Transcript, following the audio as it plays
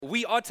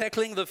We are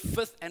tackling the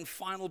fifth and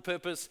final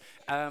purpose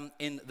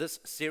in this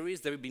series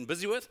that we've been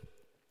busy with.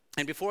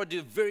 And before I do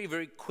a very,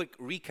 very quick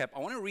recap, I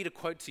want to read a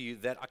quote to you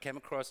that I came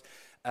across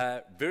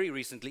very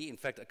recently. In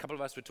fact, a couple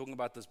of us were talking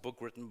about this book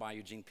written by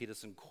Eugene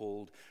Peterson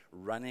called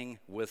Running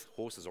with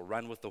Horses, or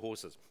Run with the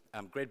Horses.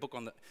 Great book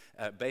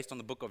based on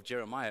the book of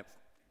Jeremiah.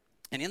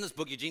 And in this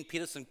book, Eugene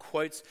Peterson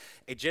quotes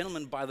a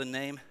gentleman by the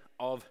name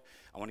of,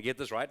 I want to get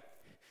this right,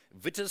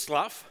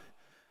 Vítězslav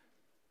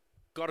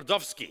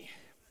Gordovsky,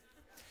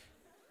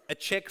 a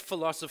Czech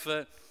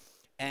philosopher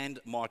and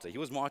martyr. He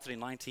was martyred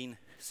in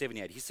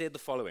 1978. He said the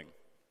following: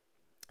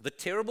 "The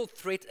terrible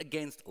threat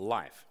against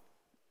life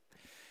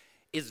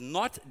is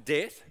not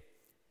death,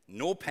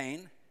 nor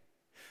pain,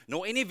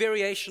 nor any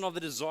variation of the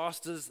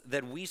disasters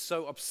that we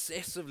so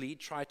obsessively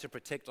try to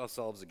protect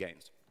ourselves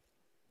against.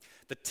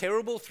 The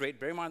terrible threat,"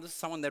 bear in mind this is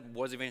someone that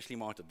was eventually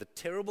martyred, "the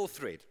terrible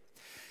threat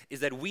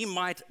is that we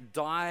might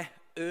die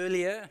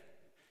earlier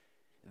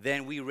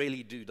than we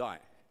really do die.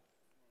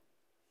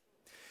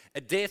 A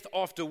death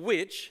after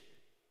which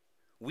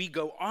we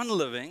go on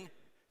living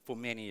for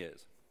many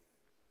years."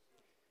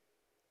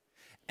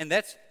 And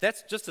that's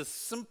just a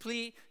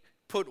simply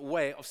put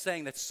way of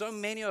saying that so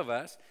many of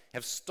us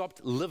have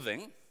stopped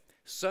living.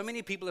 So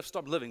many people have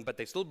stopped living, but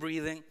they're still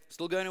breathing,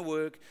 still going to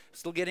work,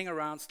 still getting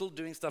around, still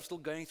doing stuff, still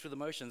going through the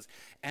motions.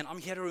 And I'm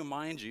here to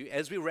remind you,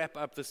 as we wrap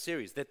up this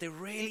series, that there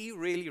really,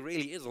 really,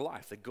 really is a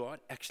life that God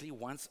actually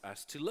wants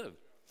us to live.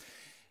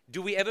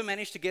 Do we ever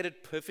manage to get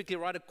it perfectly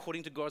right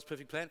according to God's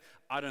perfect plan?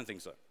 I don't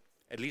think so.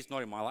 At least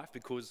not in my life,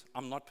 because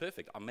I'm not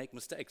perfect. I make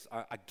mistakes.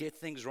 I get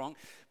things wrong.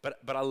 But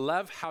I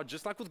love how,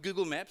 just like with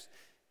Google Maps,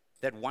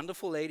 that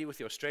wonderful lady with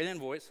the Australian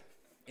voice,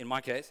 in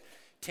my case,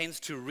 tends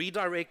to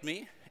redirect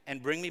me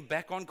and bring me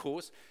back on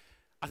course.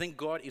 I think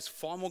God is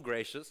far more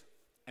gracious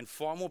and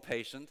far more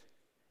patient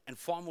and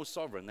far more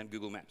sovereign than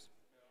Google Maps.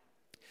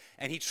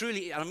 And he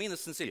truly, and I mean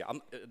this sincerely,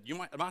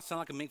 it might sound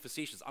like I'm being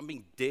facetious. I'm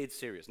being dead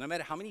serious. No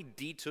matter how many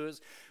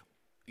detours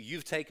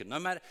you've taken, no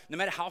matter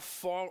how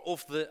far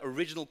off the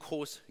original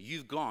course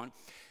you've gone,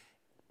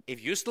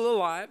 if you're still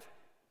alive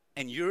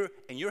and you're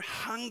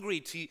hungry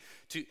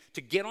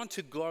to get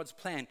onto God's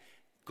plan,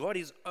 God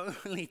is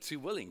only too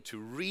willing to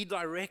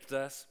redirect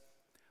us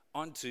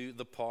onto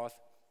the path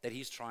that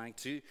He's trying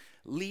to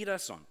lead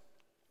us on.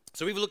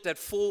 So we've looked at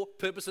 4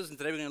 purposes, and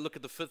today we're going to look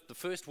at the fifth. The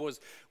first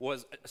was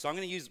so I'm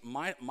going to use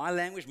my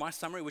language, my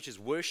summary, which is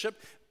worship.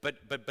 But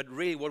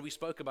really, what we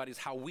spoke about is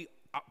how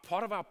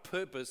part of our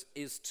purpose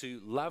is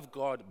to love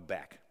God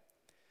back.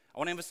 I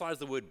want to emphasize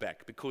the word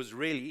back, because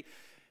really,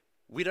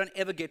 we don't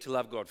ever get to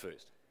love God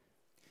first.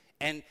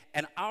 And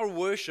our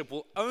worship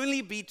will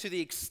only be to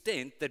the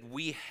extent that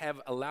we have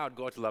allowed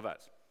God to love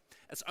us.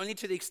 It's only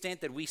to the extent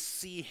that we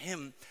see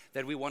Him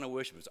that we want to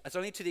worship Him. It's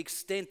only to the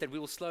extent that we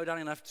will slow down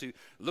enough to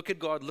look at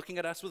God, looking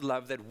at us with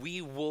love, that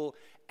we will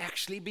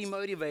actually be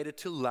motivated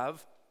to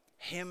love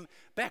Him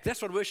back. That's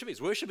what worship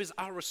is. Worship is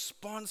our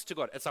response to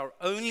God. It's our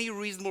only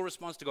reasonable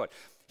response to God.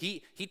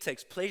 He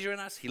takes pleasure in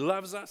us. He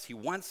loves us. He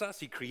wants us.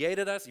 He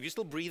created us. If you're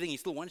still breathing, He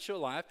still wants you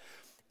alive.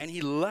 And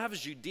He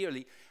loves you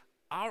dearly.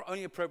 Our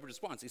only appropriate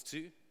response is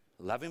to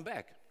love Him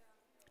back,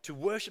 to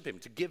worship Him,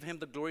 to give Him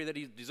the glory that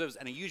He deserves.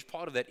 And a huge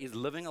part of that is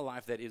living a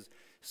life that is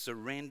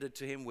surrendered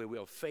to Him, where we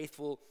are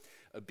faithful,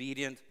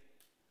 obedient,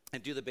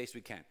 and do the best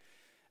we can.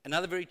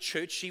 Another very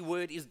churchy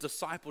word is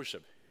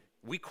discipleship.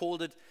 We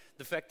called it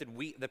the fact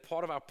that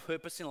part of our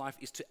purpose in life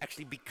is to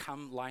actually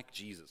become like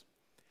Jesus.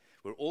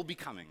 We're all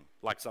becoming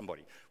like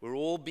somebody. We're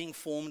all being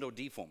formed or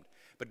deformed.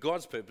 But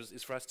God's purpose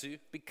is for us to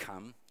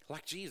become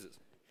like Jesus.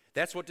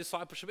 That's what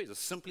discipleship is. It's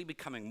simply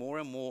becoming more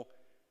and more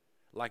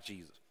like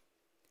Jesus,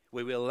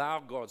 where we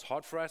allow God's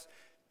heart for us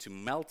to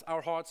melt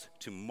our hearts,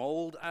 to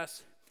mold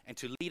us, and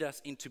to lead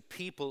us into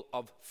people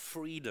of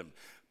freedom,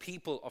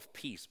 people of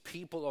peace,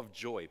 people of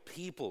joy,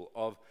 people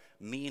of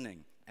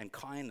meaning and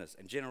kindness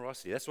and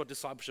generosity. That's what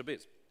discipleship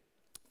is.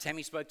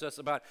 Tammy spoke to us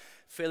about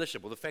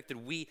fellowship, or the fact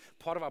that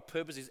part of our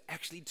purpose is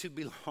actually to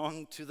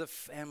belong to the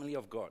family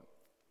of God.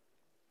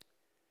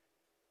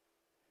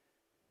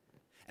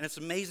 And it's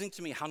amazing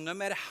to me how no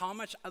matter how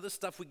much other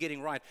stuff we're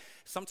getting right,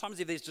 sometimes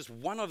if there's just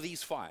one of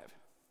these 5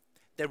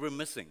 that we're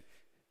missing,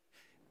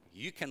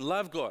 you can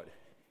love God,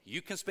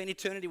 you can spend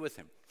eternity with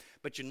Him,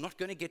 but you're not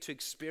going to get to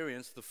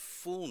experience the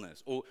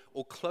fullness or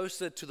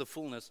closer to the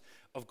fullness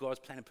of God's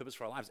plan and purpose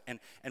for our lives. And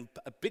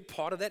a big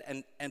part of that,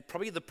 and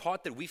probably the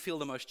part that we feel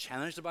the most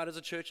challenged about as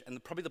a church,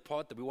 and probably the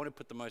part that we want to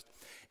put the most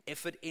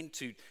effort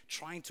into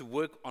trying to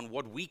work on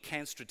what we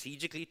can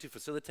strategically to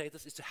facilitate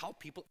this, is to help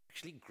people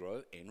actually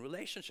grow in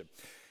relationship.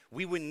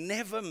 We were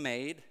never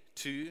made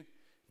to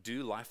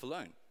do life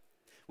alone.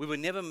 We were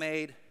never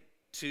made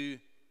to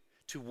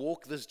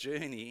walk this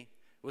journey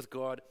with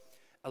God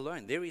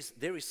alone. There is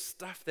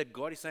stuff that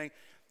God is saying,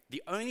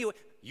 the only way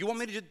you want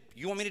me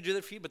to do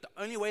that for you, but the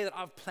only way that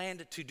I've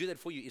planned to do that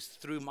for you is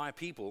through my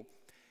people.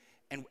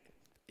 And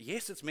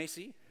yes, it's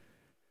messy.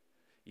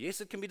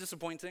 Yes, it can be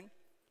disappointing.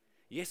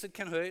 Yes, it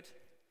can hurt.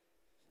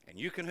 And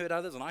you can hurt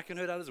others, and I can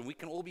hurt others, and we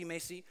can all be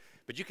messy.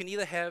 But you can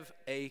either have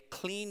a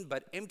clean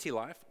but empty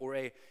life, or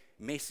a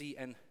messy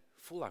and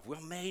for life. We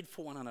are made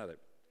for one another.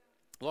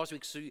 Last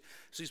week, Sue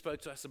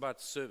spoke to us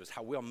about service,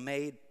 how we are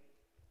made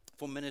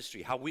for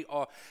ministry, how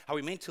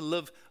we're meant to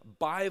live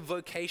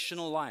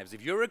bivocational lives.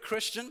 If you're a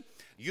Christian,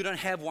 you don't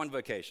have one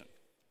vocation.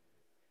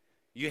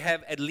 You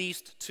have at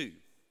least two.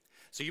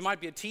 So you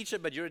might be a teacher,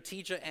 but you're a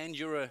teacher and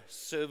you're a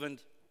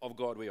servant of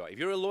God where you are. If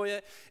you're a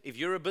lawyer, if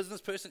you're a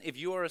business person, if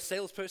you are a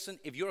salesperson,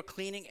 if you're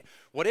cleaning,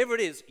 whatever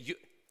it is,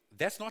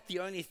 that's not the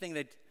only thing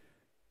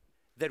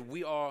that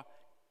we are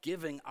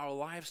giving our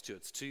lives to.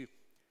 It's to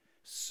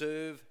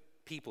serve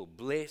people,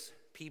 bless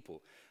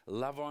people,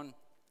 love on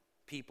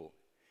people.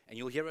 And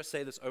you'll hear us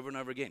say this over and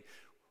over again.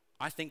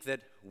 I think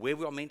that where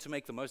we are meant to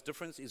make the most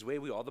difference is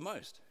where we are the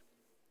most.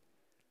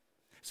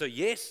 So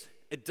yes,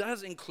 it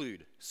does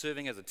include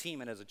serving as a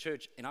team and as a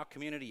church in our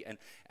community and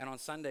on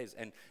Sundays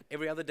and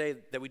every other day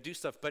that we do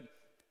stuff. But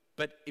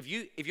if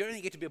you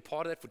only get to be a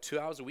part of that for 2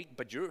 hours a week,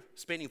 but you're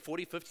spending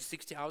 40, 50,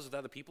 60 hours with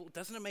other people,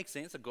 doesn't it make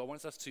sense that God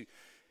wants us to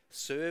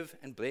serve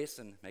and bless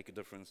and make a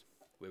difference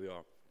where we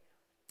are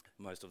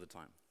most of the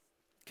time?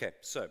 Okay,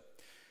 so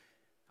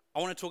I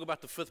want to talk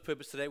about the fifth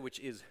purpose today, which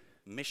is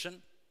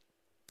mission.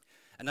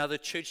 Another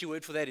churchy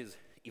word for that is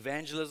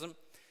evangelism.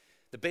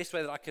 The best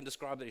way that I can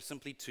describe that is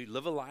simply to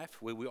live a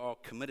life where we are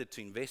committed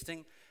to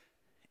investing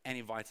and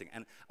inviting.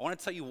 And I want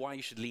to tell you why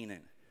you should lean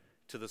in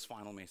to this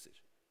final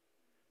message.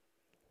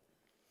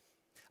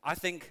 I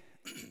think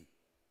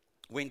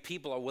when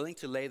people are willing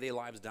to lay their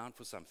lives down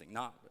for something,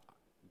 now,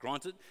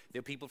 granted, there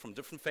are people from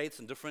different faiths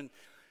and different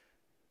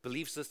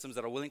belief systems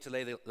that are willing to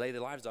lay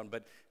their lives down,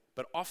 but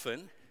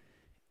often,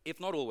 if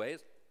not always,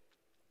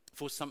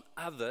 for some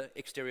other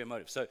exterior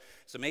motive. So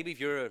maybe if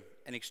you're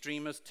an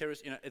extremist,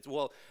 terrorist,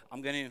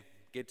 I'm going to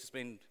get to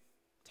spend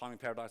time in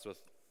paradise with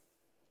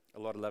a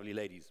lot of lovely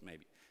ladies,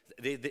 maybe.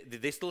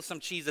 There's still some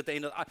cheese at the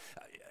end of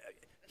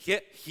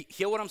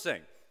hear what I'm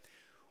saying.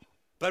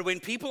 But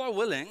when people are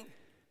willing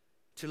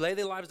to lay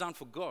their lives down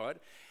for God,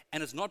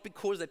 and it's not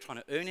because they're trying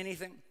to earn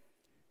anything,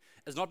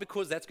 it's not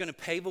because that's going to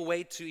pave a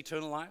way to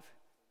eternal life,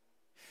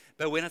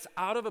 but when it's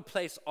out of a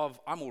place of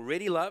I'm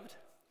already loved,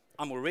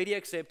 I'm already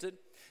accepted,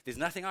 there's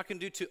nothing I can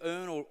do to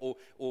earn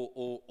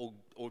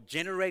or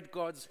generate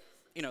God's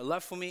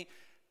love for me,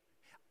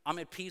 I'm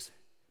at peace,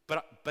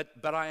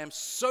 but I am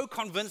so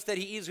convinced that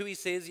He is who He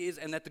says He is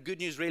and that the good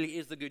news really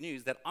is the good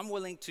news that I'm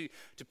willing to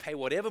pay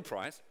whatever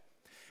price.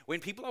 When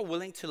people are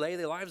willing to lay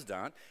their lives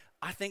down,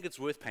 I think it's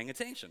worth paying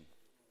attention.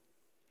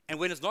 And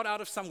when it's not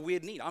out of some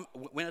weird need,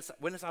 when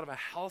it's out of a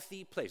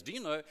healthy place. Do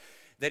you know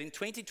that in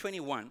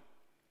 2021,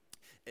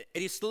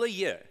 it is still a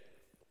year.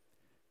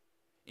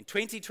 In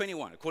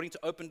 2021, according to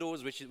Open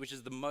Doors, which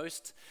is the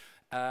most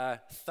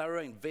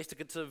thorough,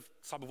 investigative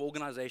type of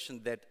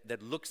organization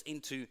that looks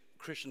into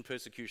Christian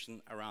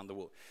persecution around the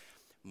world,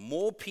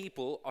 more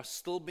people are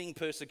still being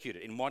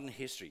persecuted in modern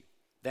history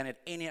than at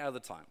any other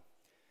time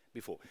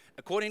before.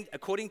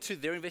 According to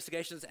their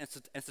investigations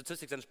and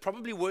statistics, and it's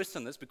probably worse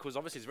than this because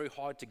obviously it's very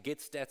hard to get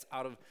stats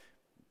out of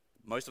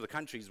most of the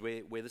countries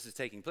where this is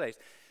taking place.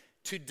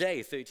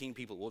 Today, 13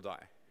 people will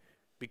die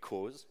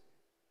because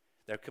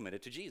they're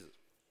committed to Jesus.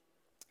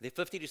 There are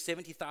 50 to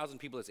 70,000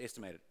 people, it's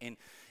estimated,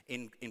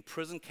 in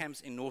prison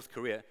camps in North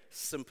Korea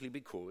simply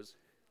because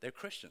they're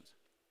Christians.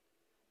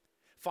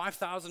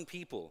 5,000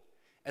 people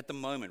at the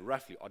moment,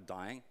 roughly, are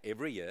dying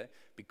every year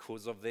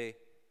because of their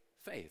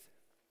faith.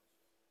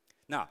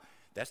 Now,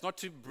 that's not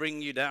to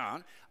bring you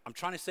down. I'm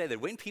trying to say that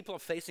when people are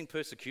facing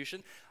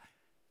persecution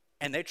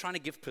and they're trying to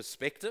give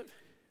perspective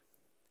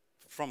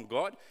from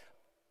God,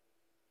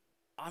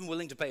 I'm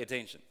willing to pay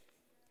attention.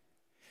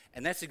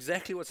 And that's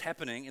exactly what's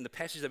happening in the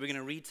passage that we're going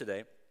to read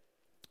today,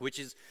 which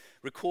is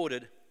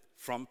recorded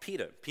from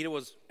Peter. Peter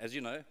was, as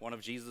you know, one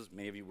of Jesus,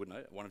 many of you would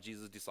know, one of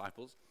Jesus'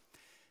 disciples.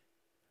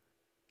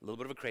 A little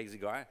bit of a crazy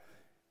guy.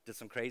 Did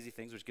some crazy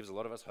things, which gives a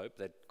lot of us hope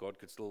that God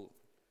could still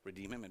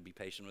redeem him and be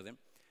patient with him.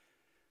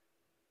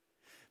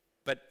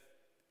 But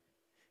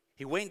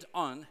he went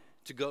on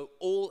to go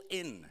all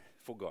in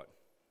for God.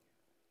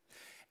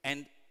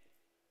 And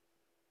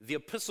the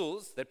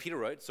epistles that Peter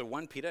wrote, so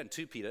 1 Peter and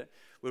 2 Peter,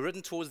 were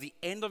written towards the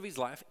end of his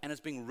life, and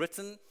it's being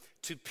written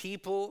to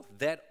people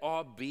that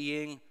are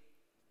being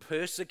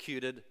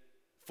persecuted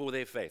for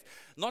their faith.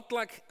 Not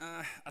like,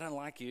 I don't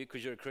like you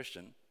because you're a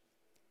Christian.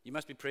 You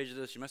must be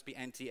prejudiced, you must be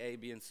anti-A,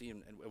 B, and C,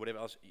 and whatever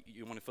else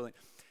you want to fill in.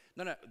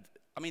 No.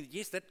 I mean,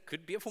 yes, that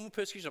could be a form of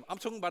persecution. I'm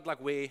talking about like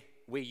where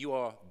you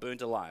are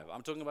burnt alive.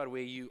 I'm talking about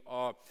where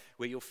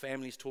your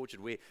family's tortured.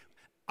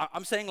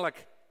 I'm saying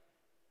like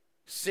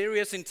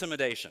serious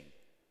intimidation.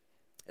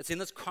 It's in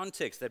this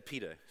context that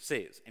Peter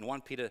says in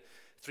 1 Peter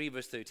 3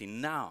 verse 13,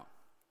 now,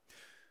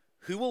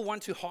 who will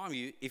want to harm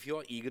you if you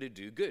are eager to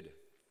do good?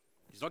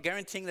 He's not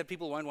guaranteeing that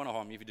people won't want to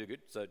harm you if you do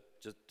good, so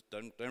just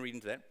don't read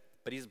into that.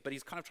 But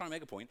he's kind of trying to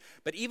make a point.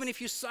 But even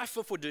if you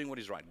suffer for doing what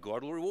is right,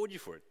 God will reward you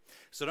for it.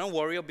 So don't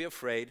worry or be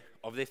afraid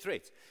of their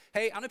threats.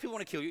 Hey, I know people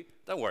want to kill you.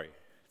 Don't worry.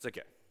 It's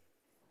okay.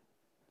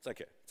 It's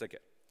okay.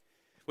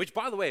 Which,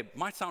 by the way,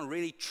 might sound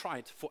really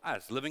trite for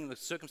us, living in the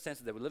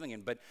circumstances that we're living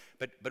in. But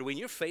when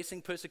you're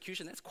facing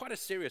persecution, that's quite a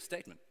serious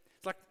statement.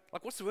 It's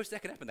like what's the worst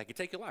that can happen? They can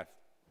take your life.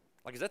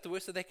 Like, is that the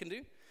worst that they can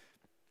do?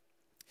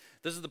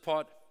 This is the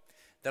part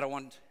that I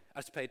want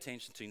us to pay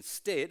attention to.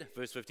 Instead,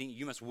 verse 15,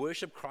 you must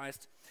worship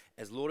Christ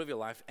as Lord of your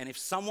life. And if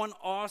someone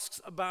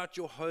asks about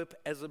your hope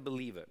as a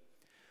believer,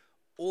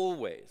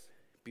 always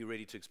be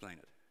ready to explain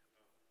it.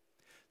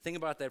 Think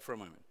about that for a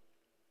moment.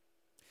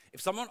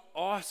 If someone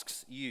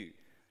asks you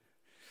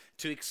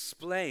to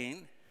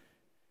explain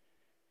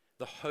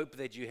the hope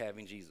that you have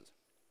in Jesus,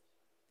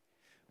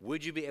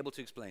 would you be able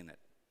to explain that?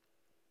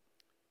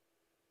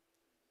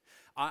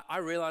 I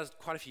realized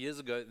quite a few years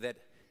ago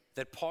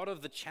that part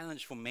of the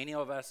challenge for many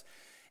of us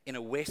in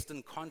a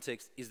Western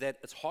context is that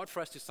it's hard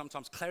for us to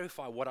sometimes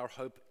clarify what our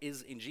hope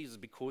is in Jesus,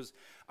 because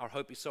our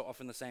hope is so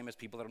often the same as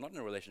people that are not in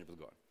a relationship with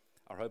God.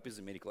 Our hope is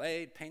in medical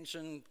aid,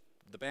 pension,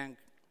 the bank,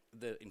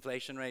 the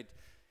inflation rate.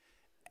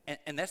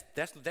 And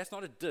that's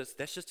not a diss.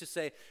 That's just to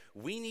say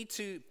we need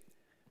to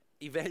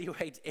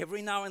evaluate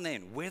every now and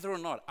then whether or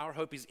not our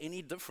hope is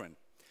any different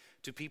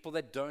to people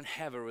that don't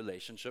have a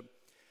relationship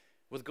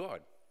with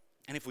God.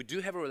 And if we do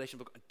have a relationship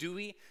with God, do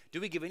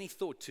we give any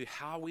thought to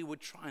how we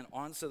would try and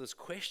answer this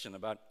question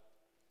about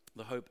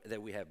the hope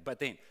that we have? But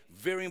then,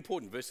 very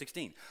important, verse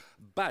 16.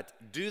 But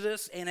do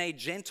this in a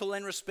gentle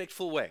and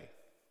respectful way.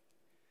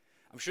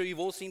 I'm sure you've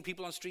all seen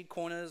people on street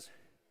corners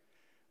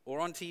or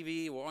on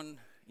TV or on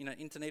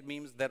internet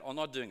memes that are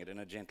not doing it in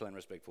a gentle and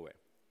respectful way.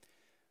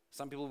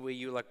 Some people where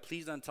you're like,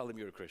 please don't tell them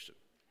you're a Christian.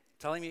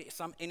 Tell them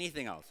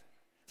anything else.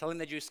 Tell them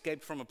that you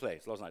escaped from a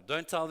place last night.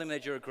 Don't tell them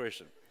that you're a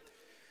Christian.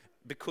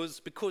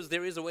 Because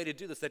there is a way to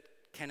do this that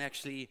can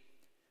actually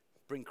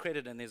bring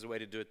credit, and there's a way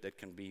to do it that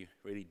can be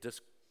really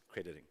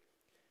discrediting.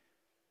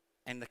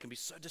 And that can be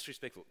so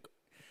disrespectful.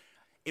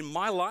 In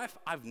my life,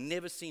 I've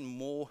never seen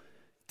more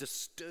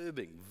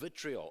disturbing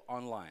vitriol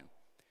online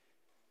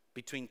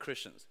between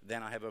Christians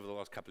than I have over the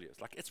last couple of years.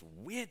 Like, it's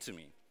weird to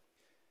me.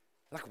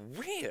 Like,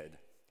 weird.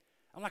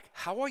 I'm like,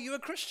 how are you a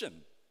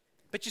Christian?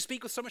 But you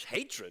speak with so much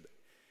hatred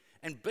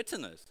and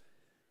bitterness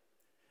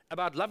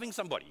about loving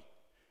somebody.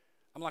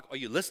 I'm like, are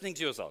you listening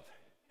to yourself?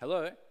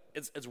 Hello?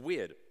 It's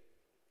weird.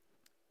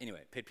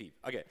 Anyway, pet peeve.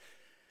 Okay.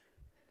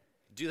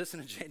 Do this in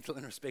a gentle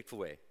and respectful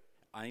way.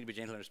 I need to be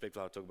gentle and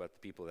respectful. I'll talk about the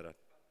people that I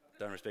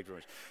don't respect very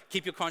much.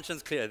 Keep your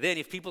conscience clear. Then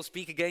if people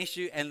speak against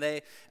you, and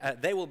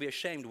they will be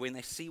ashamed when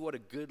they see what a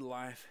good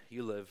life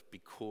you live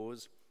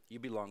because you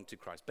belong to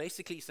Christ.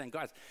 Basically saying,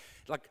 guys,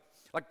 like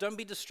don't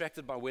be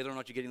distracted by whether or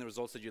not you're getting the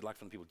results that you'd like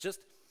from the people. Just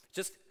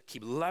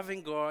keep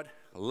loving God,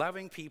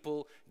 loving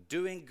people,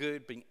 doing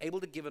good, being able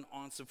to give an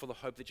answer for the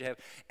hope that you have.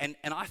 And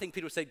I think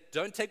Peter would say,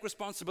 don't take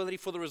responsibility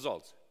for the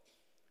results.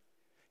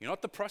 You're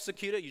not the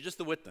prosecutor, you're just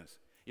the witness.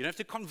 You don't have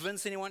to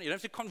convince anyone, you don't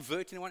have to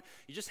convert anyone,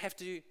 you just have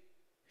to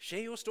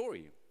share your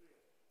story.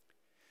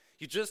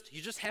 You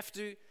just have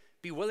to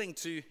be willing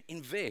to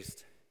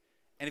invest.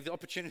 And if the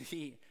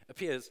opportunity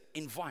appears,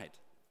 invite.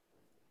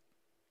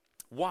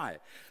 Why?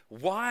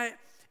 Why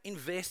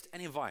invest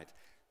and invite?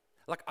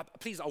 Like,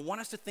 please, I want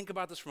us to think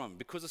about this for a moment,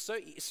 because it's so,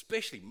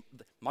 especially,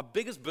 my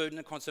biggest burden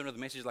and concern with a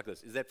message like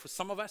this is that for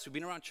some of us who've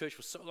been around church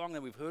for so long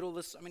that we've heard all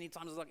this so many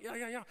times, it's like,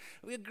 yeah,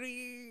 we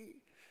agree.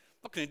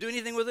 Not going to do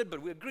anything with it,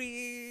 but we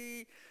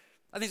agree.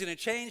 I think it's going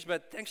to change,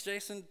 but thanks,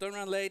 Jason, don't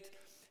run late.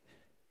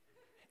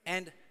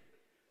 And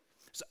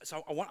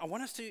so I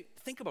want us to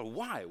think about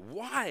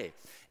why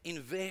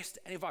invest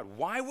and invite.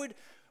 Why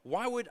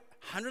would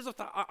hundreds of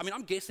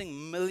I'm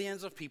guessing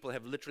millions of people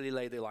have literally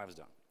laid their lives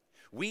down.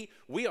 We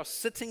are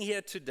sitting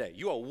here today.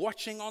 You are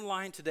watching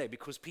online today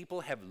because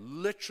people have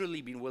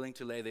literally been willing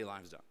to lay their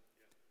lives down.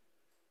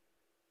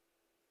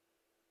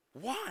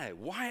 Why?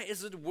 Why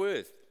is it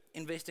worth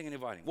investing and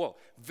inviting? Well,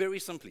 very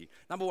simply.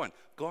 Number one,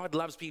 God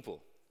loves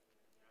people.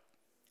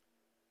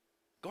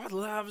 God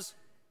loves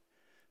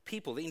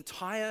people. The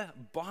entire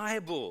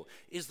Bible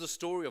is the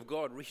story of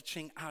God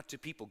reaching out to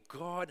people.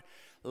 God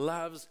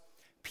loves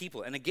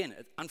people. And again,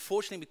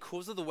 unfortunately,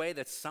 because of the way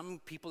that some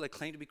people that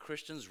claim to be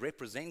Christians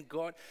represent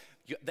God,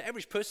 the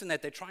average person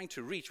that they're trying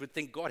to reach would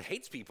think God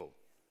hates people.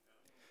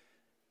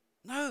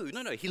 No.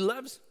 He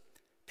loves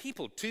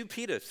people. 2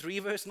 Peter 3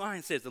 verse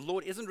 9 says the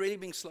Lord isn't really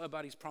being slow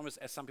about his promise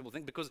as some people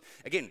think, because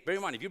again, bear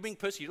in mind, if you're being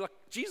persecuted, you're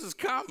like, Jesus,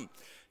 come.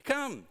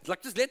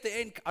 Like, just let the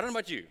end. I don't know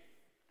about you.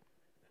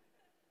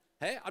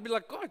 Hey, I'd be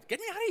like, God, get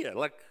me out of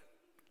here.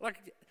 Like,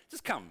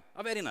 just come.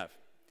 I've had enough.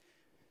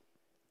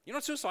 You're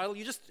not suicidal.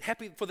 You're just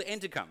happy for the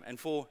end to come and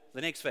for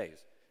the next phase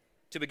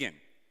to begin.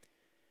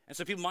 And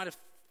so people might have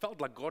felt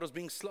like God was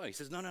being slow. He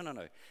says, no.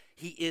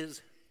 He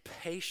is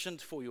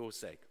patient for your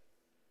sake.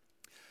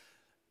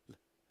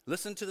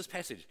 Listen to this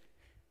passage.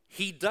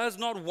 He does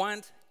not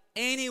want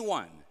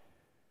anyone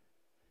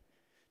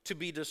to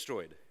be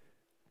destroyed,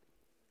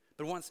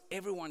 but wants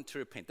everyone to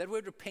repent. That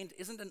word repent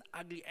isn't an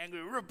ugly,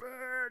 angry,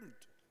 repent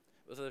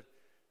with a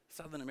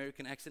Southern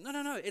American accent.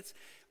 No.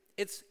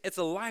 It's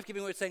a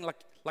life-giving word saying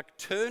like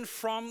turn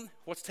from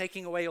what's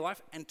taking away your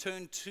life and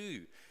turn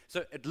to.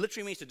 So it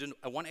literally means to do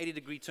a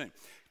 180-degree turn.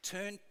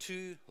 Turn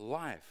to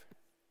life.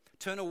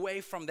 Turn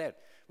away from that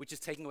which is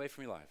taking away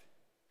from your life.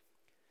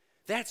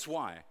 That's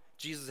why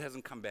Jesus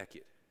hasn't come back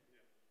yet.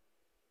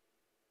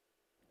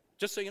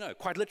 Just so you know,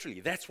 quite literally,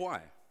 that's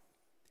why.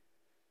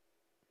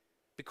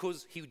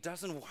 because he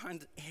doesn't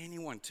want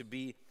anyone to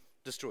be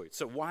destroyed.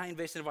 So why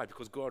invest in Invite?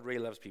 Because God really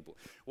loves people.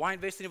 Why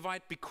invest in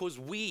Invite? Because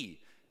we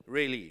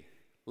really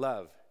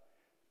love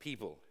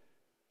people.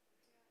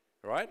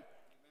 Right?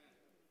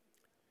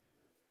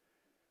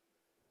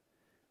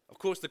 Of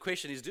course, the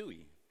question is, do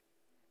we?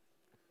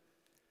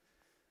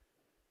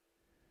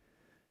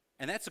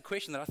 And that's a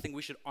question that I think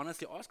we should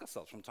honestly ask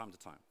ourselves from time to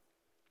time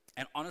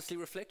and honestly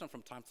reflect on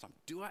from time to time.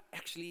 Do I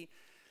actually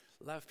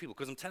love people?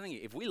 Because I'm telling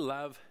you, if we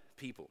love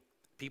people,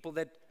 people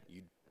that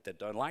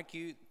don't like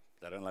you,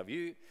 that don't love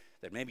you,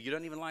 that maybe you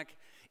don't even like,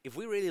 if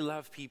we really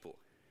love people,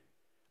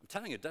 I'm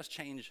telling you, it does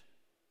change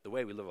the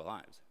way we live our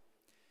lives.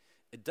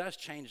 It does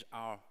change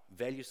our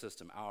value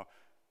system, our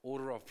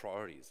order of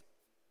priorities.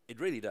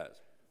 It really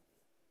does.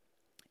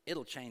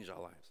 It'll change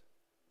our lives.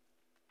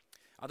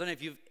 I don't know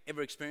if you've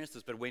ever experienced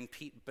this, but when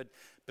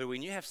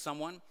you have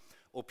someone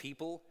or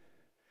people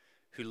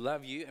who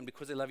love you, and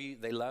because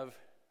they love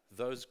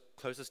those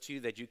closest to you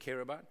that you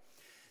care about,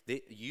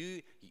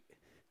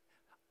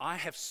 I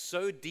have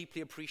so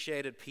deeply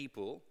appreciated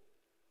people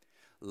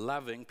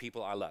loving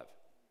people I love.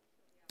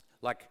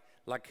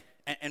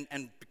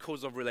 And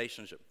because of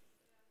relationship.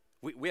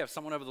 We have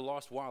someone over the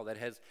last while that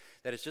has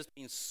just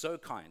been so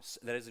kind,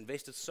 that has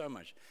invested so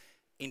much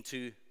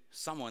into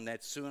someone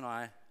that Sue and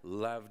I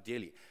love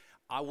dearly.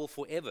 I will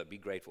forever be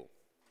grateful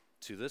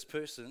to this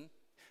person.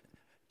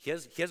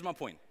 Here's my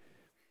point.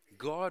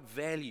 God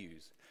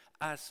values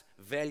us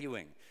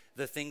valuing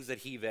the things that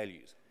he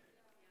values.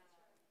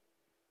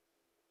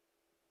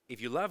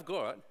 If you love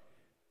God,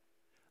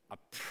 I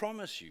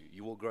promise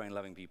you will grow in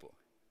loving people.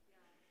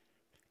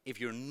 If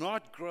you're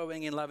not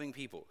growing in loving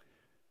people,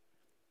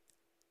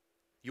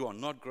 you are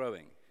not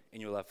growing in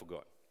your love for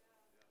God.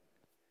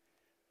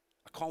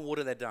 I can't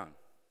water that down.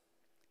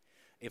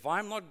 If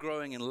I'm not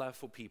growing in love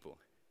for people,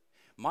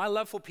 my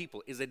love for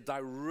people is a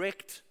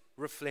direct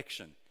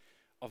reflection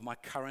of my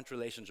current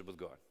relationship with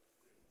God.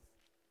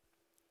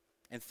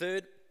 And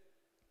third,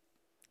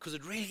 because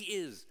it really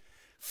is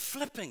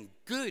flipping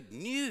good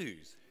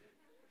news.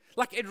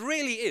 Like, it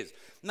really is.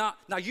 Now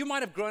you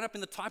might have grown up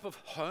in the type of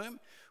home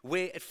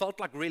where it felt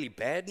like really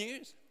bad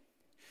news.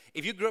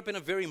 If you grew up in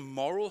a very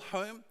moral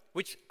home,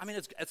 which, I mean,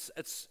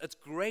 it's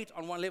great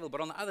on one level, but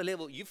on the other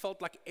level, you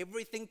felt like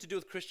everything to do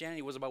with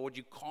Christianity was about what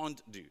you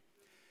can't do.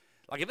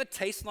 Like, if it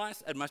tastes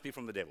nice, it must be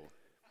from the devil.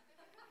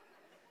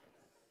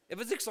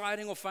 If it's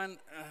exciting or fun,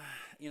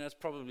 it's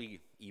probably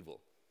evil.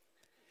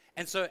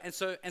 And so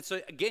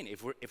again,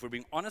 if we're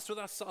being honest with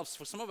ourselves,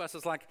 for some of us,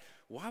 it's like,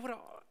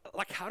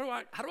 how do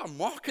I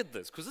market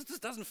this? Because this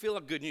just doesn't feel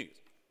like good news.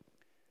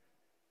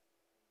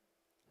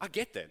 I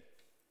get that.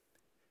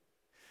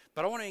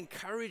 But I want to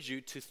encourage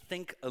you to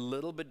think a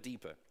little bit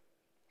deeper.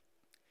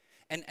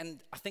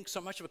 And I think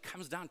so much of it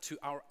comes down to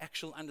our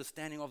actual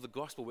understanding of the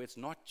gospel, where it's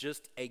not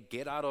just a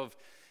get out of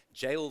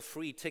jail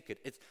free ticket.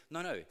 It's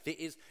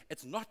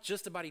not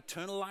just about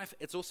eternal life,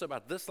 it's also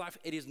about this life.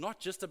 It is not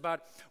just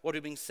about what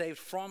we're being saved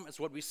from, it's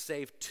what we're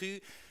saved to.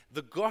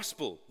 The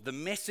gospel, the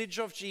message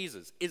of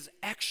Jesus, is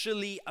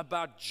actually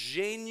about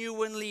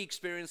genuinely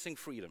experiencing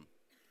freedom.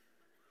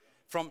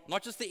 From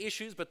not just the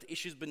issues, but the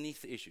issues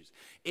beneath the issues.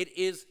 It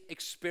is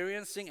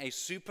experiencing a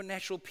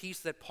supernatural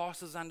peace that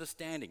passes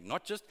understanding.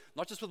 Not just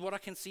with what I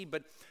can see,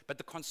 but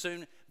the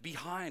concern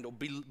behind or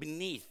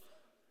beneath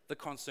the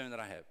concern that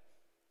I have.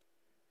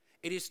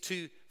 It is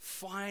to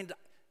find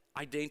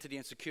identity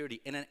and security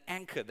in an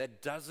anchor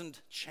that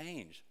doesn't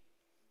change.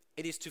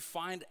 It is to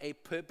find a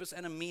purpose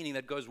and a meaning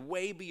that goes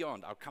way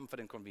beyond our comfort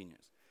and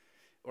convenience,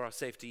 or our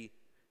safety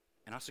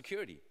and our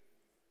security.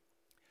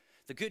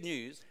 The good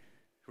news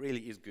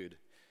really is good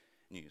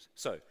news.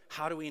 So,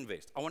 how do we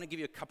invest? I want to give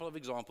you a couple of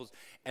examples,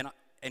 and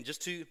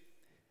just to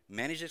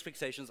manage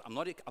expectations, I'm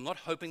not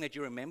hoping that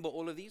you remember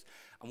all of these.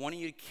 I'm wanting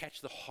you to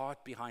catch the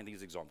heart behind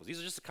these examples. These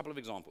are just a couple of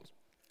examples.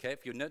 Okay,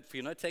 for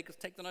your note takers,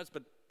 take the notes,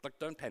 but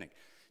don't panic.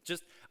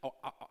 Just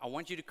I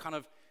want you to kind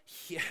of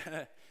hear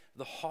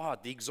the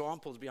heart, the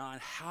examples behind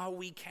how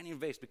we can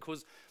invest,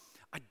 because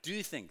I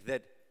do think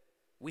that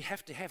we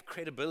have to have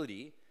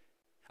credibility.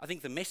 I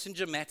think the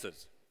messenger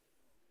matters.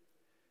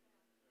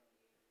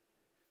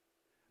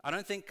 I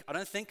don't think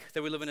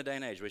that we live in a day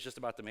and age where it's just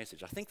about the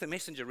message. I think the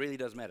messenger really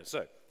does matter.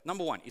 So,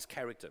 number one is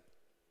character.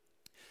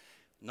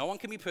 No one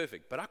can be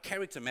perfect, but our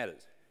character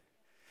matters.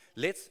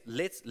 Let's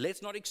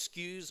not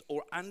excuse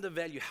or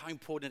undervalue how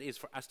important it is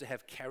for us to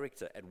have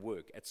character at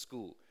work, at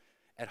school,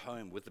 at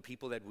home, with the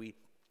people that we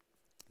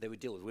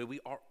deal with, where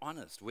we are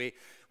honest, where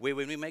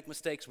when we make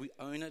mistakes, we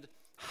own it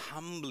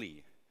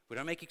humbly. We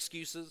don't make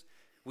excuses.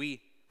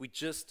 We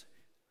just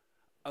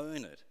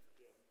own it.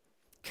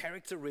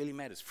 Character really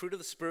matters. Fruit of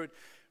the Spirit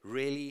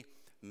really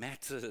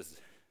matters.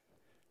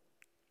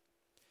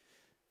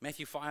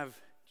 Matthew 5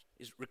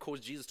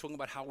 records Jesus talking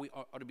about how we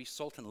are to be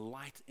salt and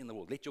light in the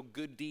world. Let your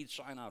good deeds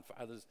shine out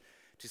for others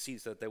to see,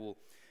 so that they will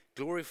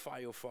glorify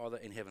your Father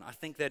in heaven. I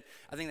think that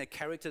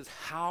character is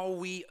how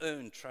we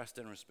earn trust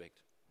and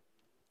respect.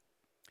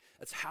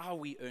 It's how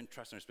we earn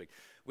trust and respect.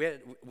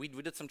 We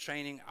did some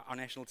training, our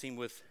national team,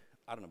 with,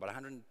 about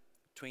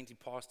 120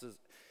 pastors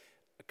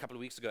a couple of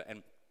weeks ago,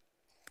 and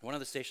one of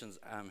the sessions,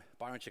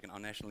 Byron Chicken, our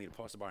national leader,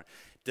 Pastor Byron,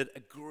 did a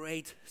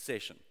great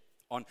session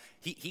on,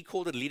 he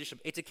called it leadership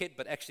etiquette,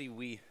 but actually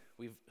we've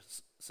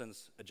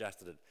since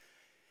adjusted it.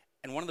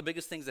 And one of the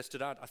biggest things that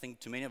stood out, I think,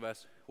 to many of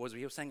us was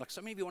he was saying, like,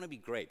 so many of you want to be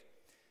great,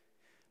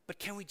 but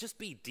can we just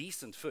be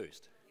decent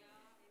first?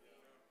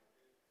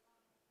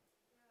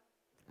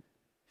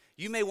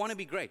 You may want to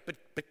be great,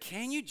 but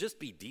can you just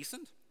be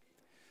decent?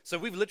 So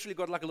we've literally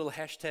got like a little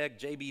hashtag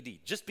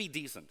JBD, just be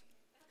decent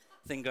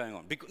thing going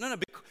on.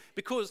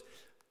 Because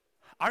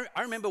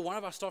I remember one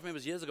of our staff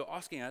members years ago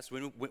asking us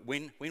when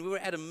we were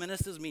at a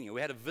minister's meeting,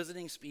 we had a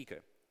visiting speaker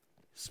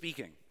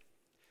speaking,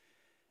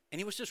 and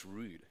he was just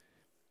rude.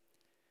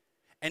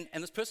 And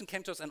this person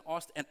came to us and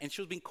asked, and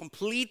she was being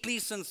completely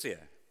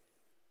sincere.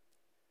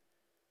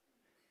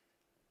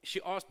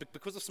 She asked,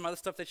 because of some other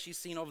stuff that she's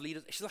seen of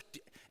leaders, she's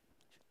like,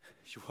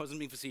 she wasn't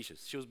being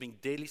facetious. She was being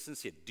deadly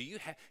sincere.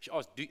 She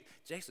asked,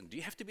 Jason, do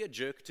you have to be a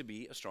jerk to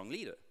be a strong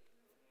leader?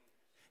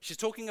 She's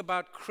talking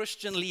about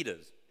Christian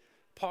leaders,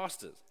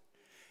 pastors.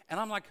 And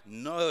I'm like,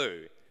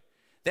 no,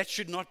 that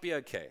should not be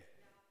okay.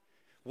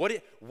 What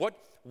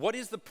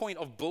is the point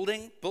of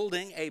building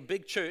a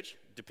big church,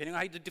 depending on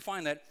how you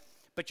define that,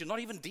 but you're not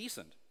even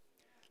decent?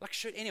 Like,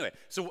 shit, anyway.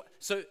 So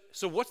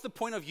what's the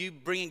point of you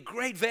bringing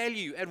great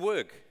value at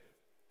work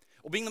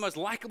or being the most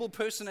likable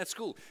person at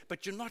school,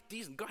 but you're not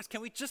decent? Guys,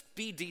 can we just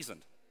be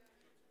decent?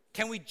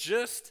 Can we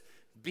just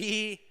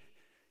be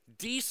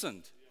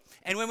decent?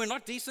 And when we're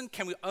not decent,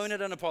 can we own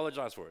it and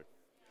apologize for it?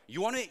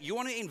 You want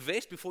to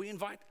invest before you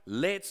invite?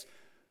 Let's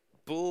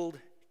build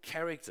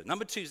character.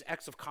 Number 2 is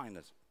acts of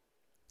kindness.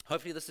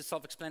 Hopefully this is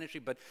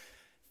self-explanatory, but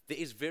there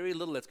is very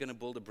little that's going to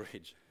build a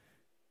bridge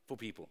for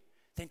people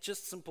than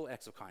just simple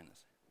acts of kindness.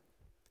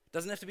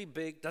 Doesn't have to be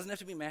big, doesn't have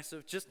to be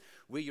massive, just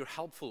where you're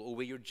helpful or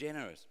where you're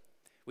generous,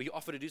 where you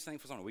offer to do something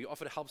for someone, where you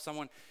offer to help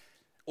someone,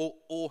 or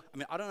I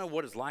mean, I don't know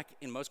what it's like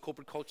in most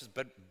corporate cultures,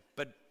 but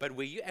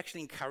where you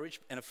actually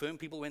encourage and affirm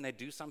people when they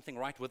do something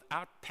right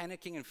without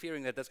panicking and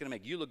fearing that that's going to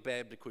make you look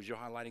bad because you're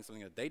highlighting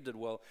something that they did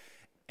well,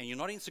 and you're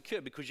not insecure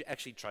because you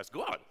actually trust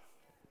God.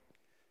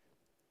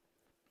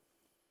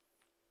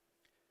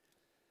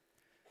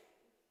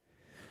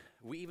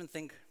 We even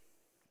think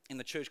in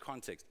the church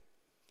context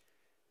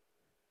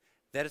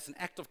that it's an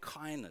act of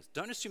kindness.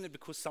 Don't assume that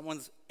because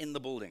someone's in the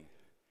building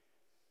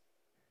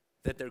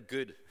that they're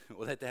good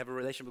or that they have a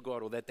relation with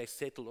God or that they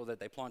settled or that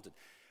they planted.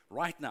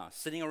 Right now,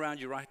 sitting around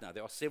you right now,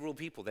 there are several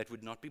people that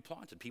would not be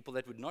planted, people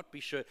that would not be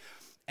sure.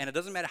 And it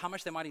doesn't matter how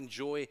much they might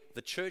enjoy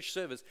the church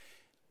service,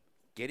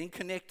 getting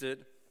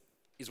connected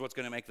is what's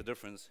going to make the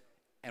difference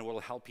and what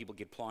will help people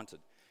get planted.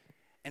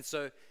 And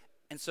so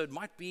it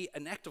might be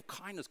an act of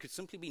kindness, could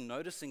simply be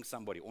noticing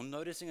somebody or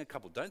noticing a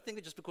couple. Don't think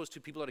that just because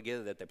 2 people are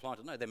together that they're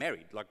planted. No, they're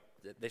married. Like,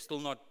 they're still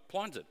not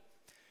planted.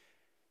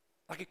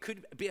 Like, it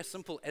could be as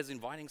simple as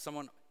inviting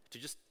someone to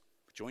just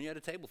join you at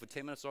a table for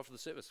 10 minutes after the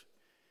service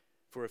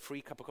for a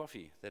free cup of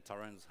coffee that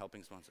Tyrone's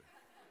helping sponsor.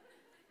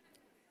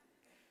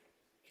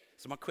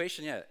 So my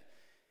question here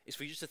is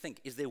for you just to think,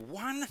 is there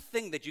one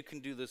thing that you can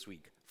do this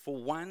week for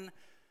one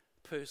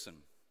person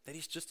that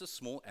is just a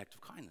small act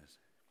of kindness?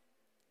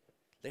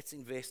 Let's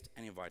invest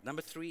and invite.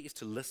 Number 3 is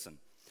to listen.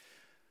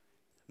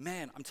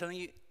 Man, I'm telling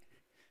you,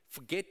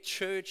 forget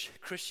church,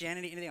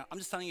 Christianity, anything else. I'm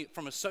just telling you,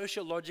 from a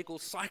sociological,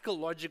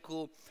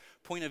 psychological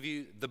point of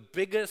view, the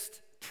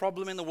biggest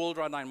problem in the world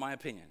right now, in my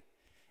opinion,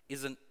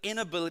 is an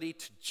inability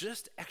to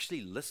just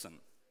actually listen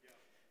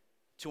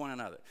to one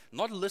another.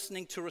 Not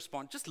listening to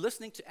respond, just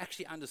listening to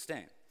actually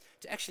understand,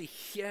 to actually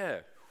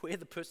hear where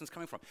the person's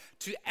coming from,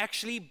 to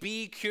actually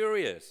be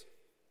curious,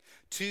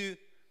 to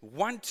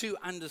want to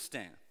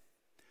understand,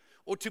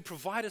 or to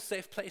provide a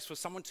safe place for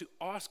someone to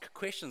ask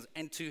questions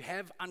and to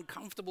have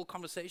uncomfortable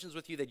conversations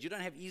with you that you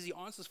don't have easy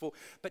answers for,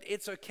 but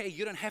it's okay.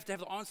 You don't have to have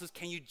the answers.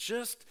 Can you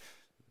just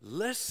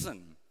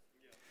listen?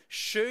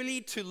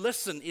 Surely to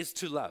listen is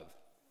to love.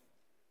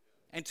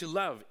 And to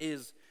love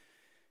is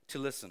to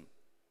listen.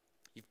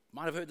 You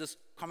might have heard this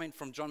comment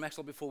from John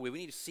Maxwell before, where we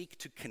need to seek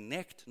to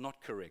connect,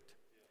 not correct.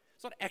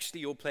 It's not actually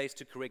your place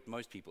to correct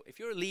most people. If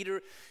you're a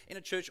leader in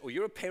a church or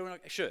you're a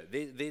parent, sure,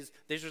 there's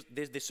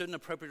certain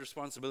appropriate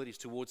responsibilities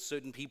towards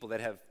certain people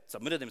that have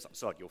submitted themselves,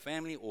 so like your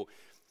family,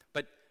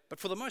 but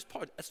for the most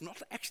part, it's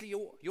not actually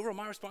your or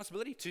my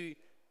responsibility to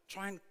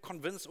try and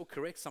convince or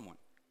correct someone.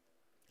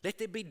 Let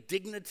there be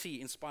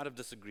dignity in spite of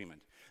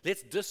disagreement.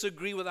 Let's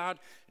disagree without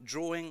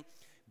drawing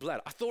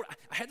blood.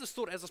 I had this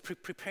thought as I was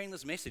preparing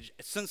this message,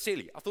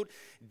 sincerely. I thought,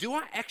 do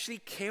I actually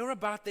care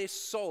about their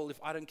soul if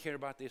I don't care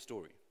about their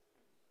story?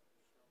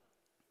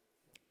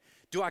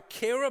 Do I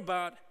care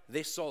about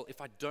their soul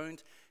if I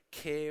don't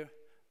care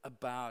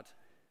about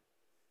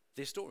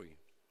their story?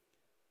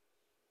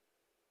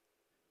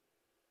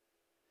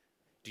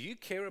 Do you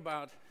care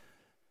about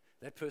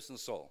that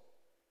person's soul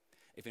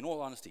if, in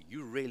all honesty,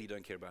 you really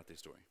don't care about their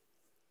story?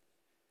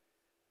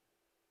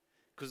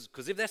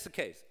 Because if that's the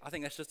case, I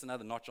think that's just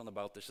another notch on the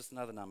belt. That's just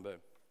another number.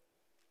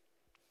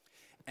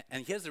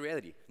 And here's the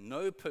reality.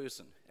 No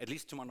person, at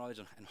least to my knowledge,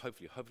 and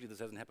hopefully this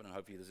hasn't happened, and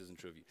hopefully this isn't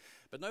true of you,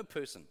 but no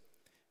person,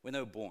 when they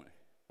were born,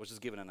 was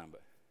just given a number.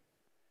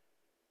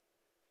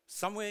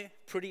 somewhere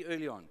pretty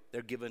early on,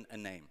 they're given a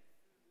name.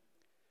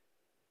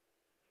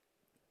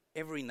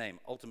 Every name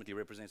ultimately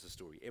represents a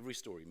story. Every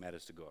story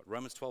matters to God.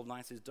 Romans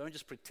 12:9 says, don't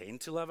just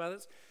pretend to love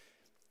others,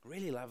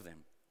 really love them.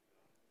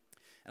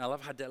 And I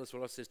love how Dallas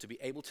Willard says, to be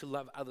able to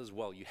love others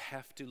well, you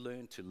have to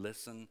learn to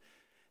listen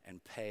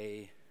and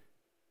pay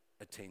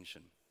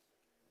attention.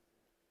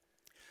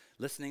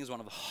 Listening is one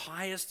of the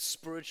highest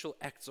spiritual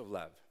acts of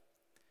love.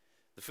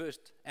 The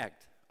first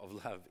act of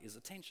love is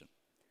attention.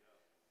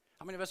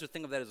 How many of us would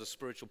think of that as a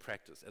spiritual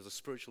practice, as a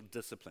spiritual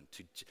discipline,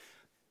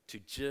 to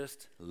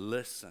just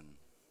listen?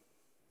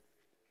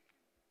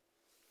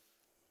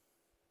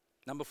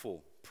 Number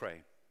 4,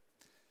 pray.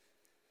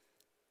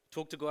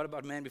 Talk to God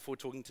about man before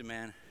talking to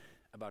man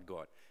about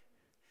God.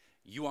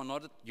 You're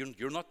not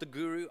the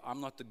guru,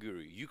 I'm not the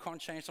guru. You can't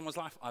change someone's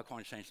life, I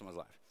can't change someone's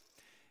life.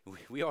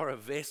 We are a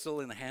vessel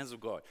in the hands of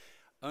God.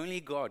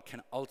 Only God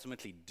can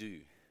ultimately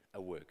do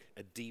a work,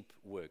 a deep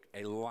work,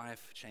 a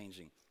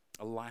life-changing,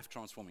 a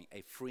life-transforming,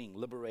 a freeing,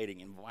 liberating,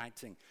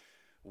 inviting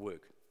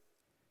work.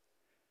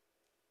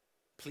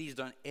 Please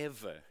don't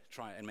ever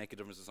try and make a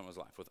difference in someone's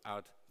life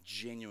without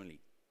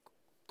genuinely,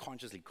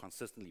 consciously,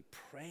 consistently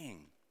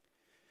praying.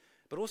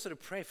 But also to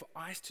pray for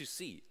eyes to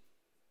see.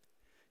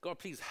 God,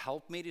 please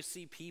help me to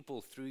see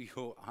people through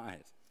your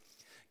eyes.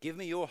 Give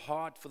me your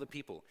heart for the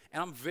people.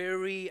 And I'm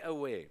very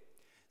aware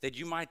that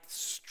you might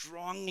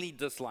strongly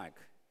dislike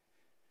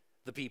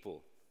the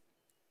people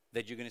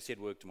that you're going to see at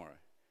work tomorrow,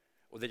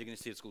 or that you're going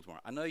to see at school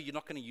tomorrow. I know you're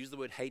not going to use the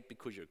word hate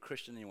because you're a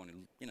Christian and you want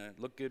to,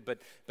 look good, but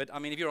I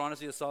mean, if you're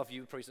honest with yourself,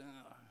 you would probably say,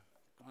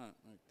 I don't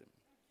like them.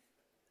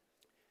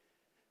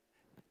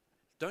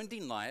 Don't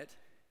deny it,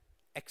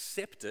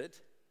 accept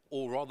it,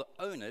 or rather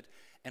own it,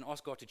 and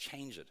ask God to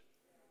change it.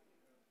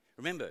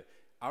 Remember,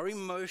 our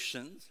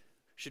emotions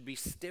should be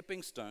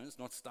stepping stones,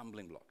 not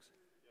stumbling blocks.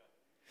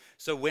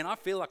 So when I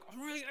feel like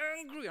I'm really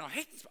angry and I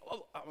hate this,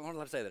 I'm not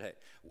allowed to say that, hey.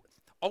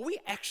 Are we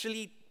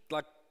actually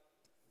like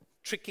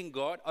tricking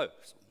God? Oh, of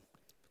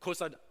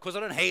course I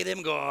don't hate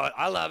him, God.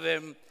 I love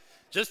him.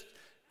 Just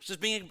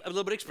being a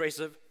little bit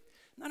expressive.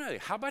 No.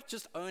 How about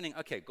just owning,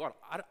 okay, God,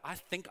 I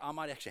think I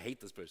might actually hate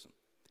this person.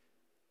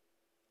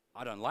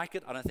 I don't like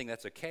it. I don't think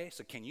that's okay.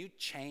 So can you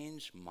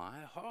change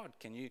my heart?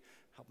 Can you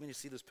help me to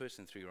see this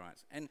person through your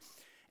eyes? And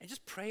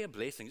just pray a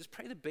blessing. Just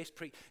pray the best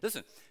prayer.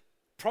 Listen,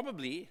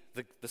 probably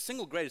the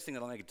single greatest thing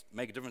that will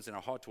make a difference in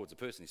our heart towards a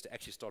person is to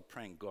actually start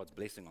praying God's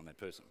blessing on that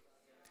person.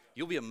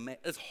 You'll be amazed.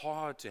 It's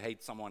hard to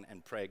hate someone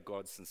and pray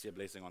God's sincere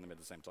blessing on them at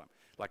the same time.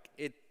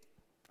 It's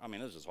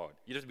just hard.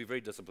 You have to be very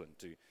disciplined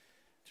to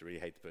really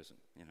hate the person,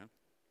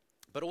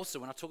 But also,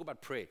 when I talk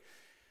about prayer,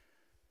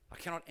 I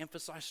cannot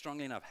emphasize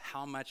strongly enough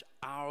how much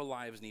our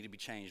lives need to be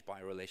changed by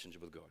a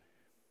relationship with God.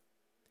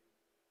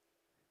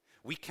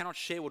 We cannot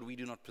share what we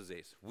do not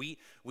possess. We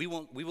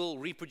will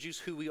reproduce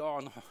who we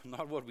are,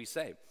 not what we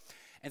say.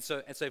 And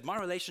so if my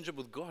relationship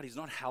with God is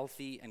not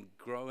healthy and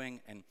growing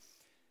and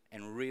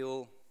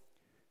real,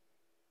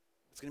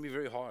 it's going to be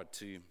very hard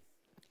to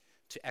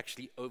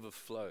actually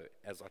overflow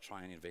as I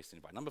try and invest in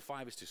it. Number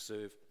 5 is to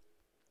serve.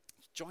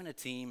 Join a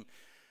team.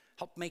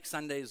 Help make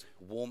Sundays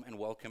warm and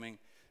welcoming.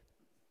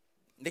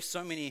 There's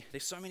so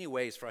many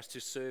ways for us to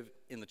serve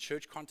in the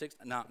church context.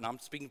 Now I'm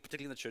speaking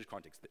particularly in the church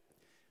context.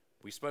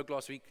 We spoke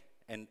last week,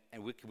 and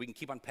we can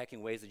keep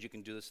unpacking ways that you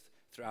can do this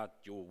throughout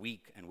your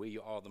week and where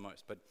you are the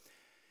most. But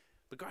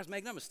guys,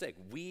 make no mistake,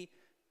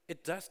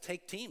 it does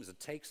take teams. It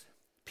takes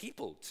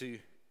people to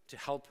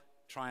help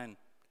try and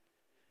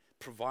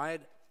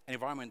provide an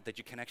environment that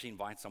you can actually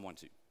invite someone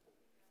to.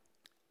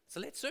 So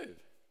let's serve.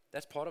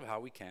 That's part of how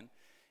we can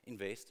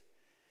invest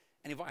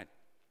and invite.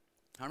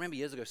 I remember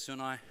years ago, Sue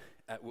and I,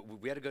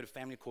 we had to go to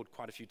family court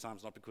quite a few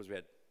times, not because we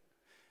had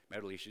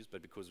marital issues,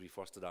 but because we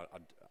fostered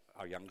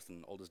our youngest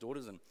and oldest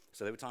daughters. And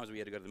so there were times we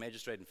had to go to the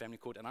magistrate and family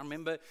court. And I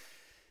remember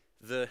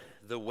the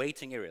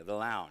waiting area, the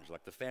lounge,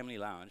 like the family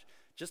lounge,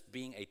 just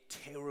being a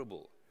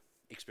terrible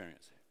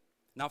experience.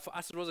 Now, for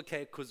us, it was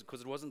okay because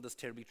it wasn't this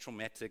terribly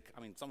traumatic.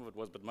 I mean, some of it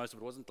was, but most of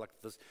it wasn't like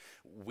this.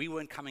 We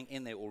weren't coming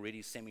in there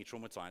already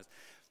semi-traumatized.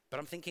 But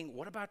I'm thinking,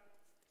 what about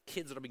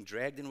kids that are being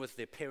dragged in with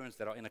their parents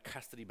that are in a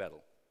custody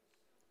battle?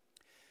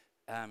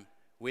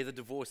 Where the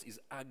divorce is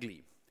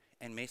ugly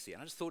and messy.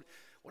 And I just thought,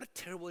 what a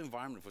terrible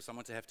environment for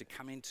someone to have to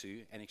come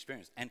into and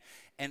experience. And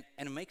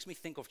it makes me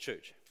think of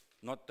church.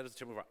 Not that it's a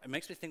terrible environment. It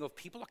makes me think of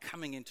people are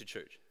coming into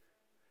church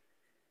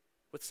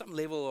with some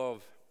level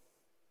of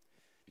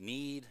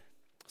need,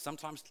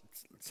 sometimes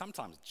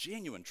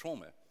genuine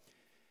trauma.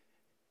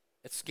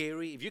 It's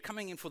scary. If you're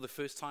coming in for the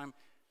first time,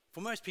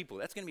 for most people,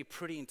 that's going to be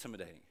pretty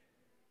intimidating.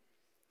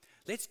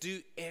 Let's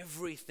do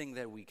everything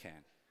that we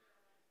can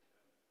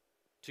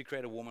to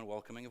create a warm and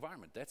welcoming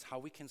environment. That's how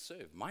we can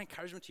serve. My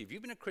encouragement to you, if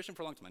you've been a Christian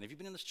for a long time, and if you've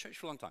been in this church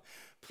for a long time,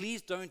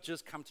 please don't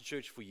just come to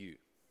church for you.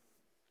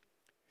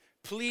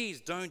 Please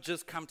don't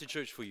just come to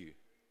church for you.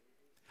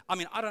 I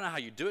mean, I don't know how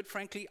you do it,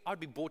 frankly. I'd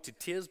be bored to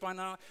tears by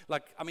now.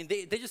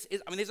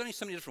 There's only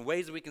so many different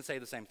ways that we can say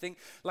the same thing.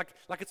 Like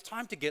it's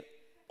time to get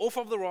off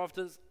of the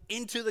rafters,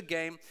 into the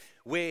game,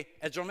 where,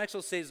 as John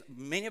Maxwell says,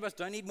 many of us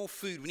don't need more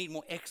food, we need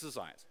more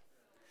exercise.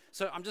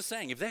 So I'm just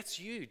saying, if that's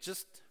you,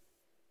 just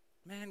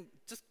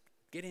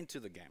get into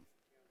the game.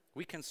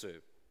 We can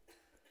serve.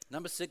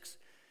 Number 6,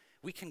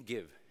 we can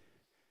give.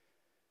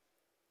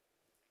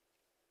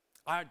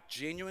 I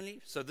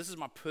genuinely, so this is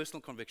my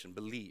personal conviction,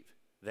 believe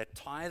that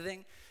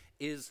tithing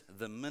is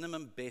the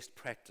minimum best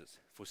practice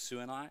for Sue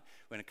and I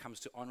when it comes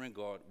to honoring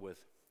God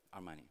with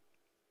our money.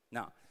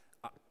 Now,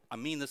 I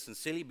mean this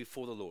sincerely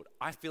before the Lord.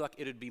 I feel like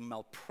it would be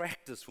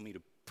malpractice for me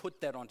to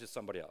put that onto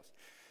somebody else,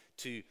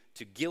 to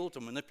guilt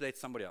or manipulate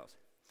somebody else.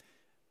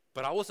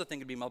 But I also think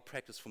it'd be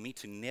malpractice for me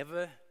to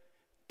never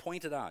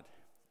point it out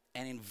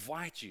and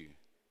invite you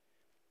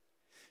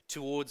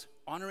towards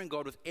honoring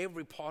God with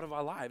every part of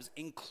our lives,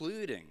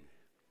 including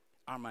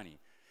our money.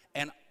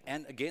 And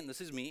again,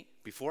 this is me,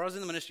 before I was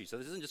in the ministry, so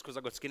this isn't just because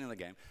I got skin in the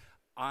game.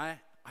 I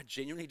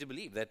genuinely do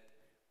believe that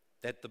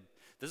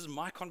this is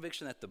my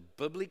conviction that the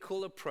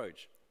biblical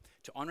approach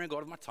to honoring God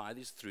with my tithe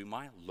is through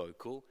my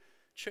local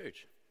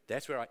church.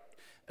 That's where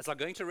it's like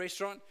going to a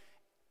restaurant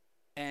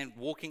and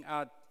walking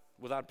out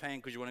without paying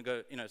because you want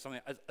to go,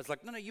 something. It's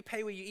like, no, you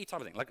pay where you eat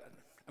type of thing. Like,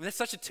 I mean, that's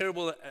such a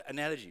terrible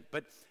analogy,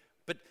 but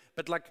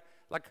like,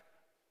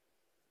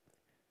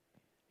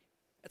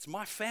 it's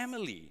my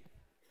family.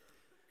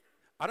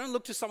 I don't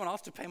look to someone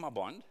else to pay my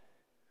bond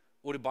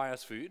or to buy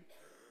us food.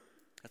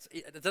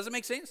 Does it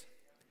make sense?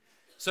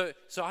 So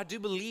I do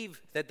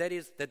believe that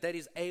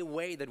is a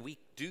way that we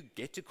do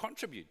get to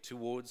contribute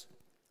towards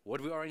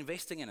what we are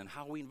investing in and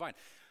how we invite.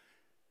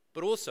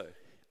 But also,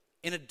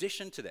 in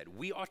addition to that,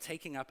 we are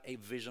taking up a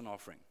vision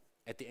offering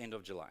at the end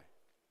of July.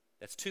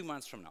 That's 2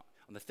 months from now.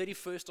 On the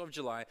 31st of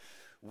July,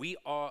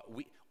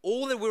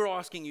 all that we're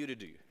asking you to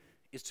do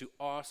is to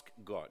ask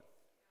God.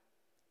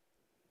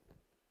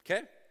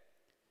 Okay?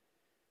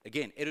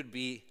 Again, it would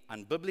be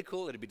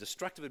unbiblical, it would be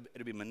destructive, it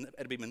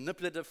would be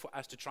manipulative for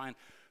us to try and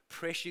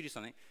pressure you to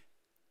something.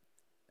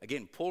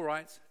 Again, Paul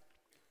writes,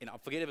 and I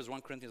forget if it's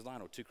 1 Corinthians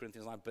 9 or 2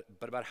 Corinthians 9,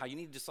 but about how you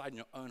need to decide in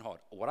your own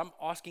heart. What I'm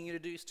asking you to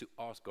do is to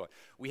ask God.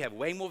 We have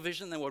way more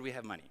vision than what we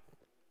have money.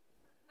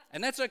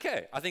 And that's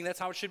okay. I think that's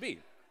how it should be.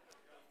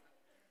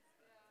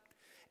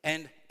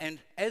 And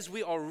as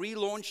we are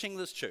relaunching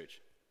this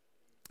church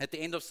at the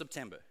end of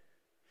September,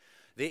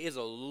 there is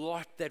a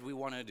lot that we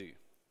want to do.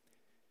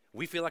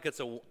 We feel like it's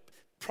a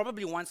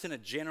probably once in a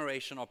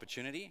generation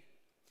opportunity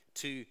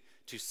to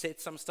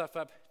set some stuff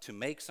up, to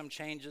make some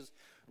changes.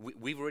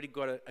 We've already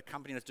got a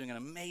company that's doing an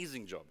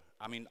amazing job.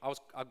 I mean,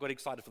 I got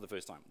excited for the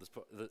first time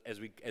as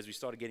we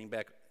started getting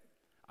back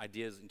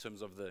ideas in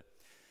terms of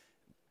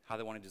how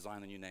they want to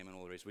design the new name and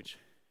all the rest, which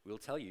we'll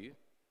tell you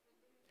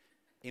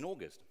in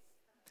August.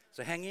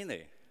 So hang in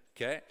there,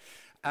 okay?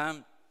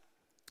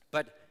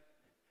 But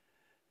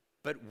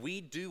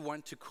we do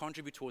want to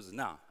contribute towards it.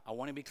 Now, I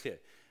want to be clear.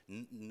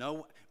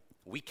 No,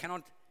 we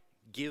cannot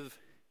give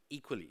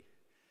equally,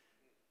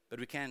 but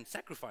we can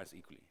sacrifice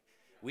equally.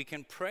 We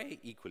can pray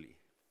equally.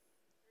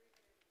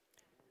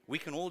 We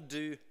can all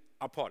do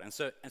our part. And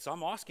so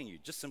I'm asking you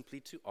just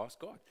simply to ask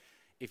God.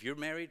 If you're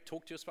married,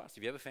 talk to your spouse.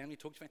 If you have a family,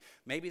 talk to your family.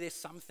 Maybe there's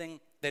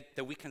something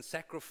that we can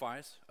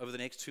sacrifice over the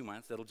next 2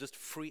 months that'll just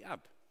free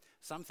up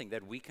something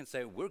that we can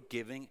say we're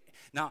giving.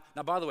 Now,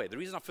 by the way, the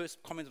reason I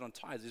first commented on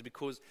tithes is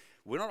because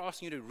we're not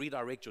asking you to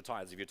redirect your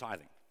tithes if you're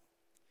tithing.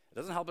 It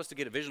doesn't help us to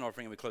get a vision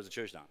offering and we close the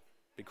church down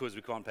because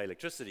we can't pay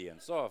electricity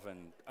and stuff.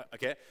 And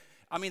okay,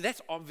 I mean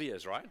that's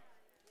obvious, right?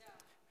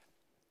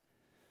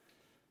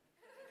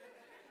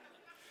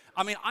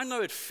 I mean, I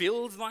know it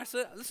feels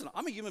nicer. Listen,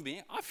 I'm a human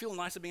being. I feel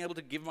nicer being able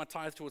to give my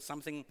tithe towards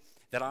something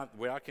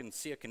where I can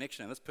see a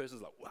connection. And this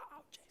person's like, "Wow,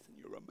 Jason,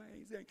 you're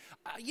amazing."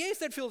 Yes,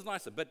 that feels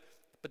nicer, but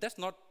that's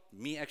not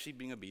me actually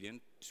being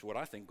obedient to what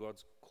I think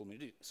God's called me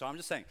to do. So I'm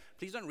just saying,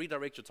 please don't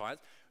redirect your tithes.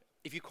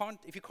 If you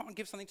can't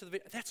give something to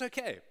the that's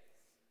okay.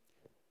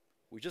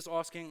 We're just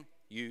asking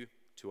you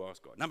to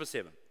ask God. Number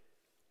 7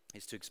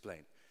 is to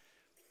explain.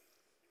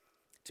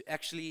 To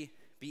actually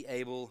be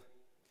able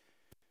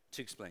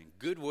to explain.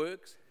 Good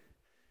works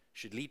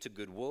should lead to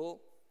goodwill,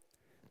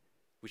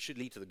 which should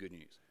lead to the good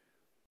news.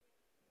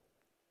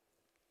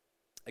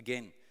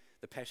 Again,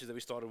 the passage that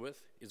we started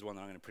with is one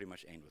that I'm going to pretty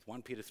much end with.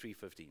 1 Peter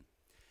 3:15,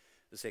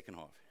 the second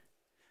half.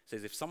 It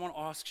says, if someone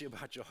asks you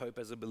about your hope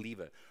as a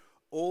believer,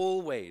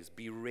 always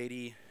be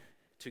ready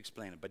to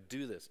explain it, but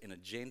do this in a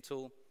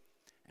gentle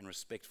and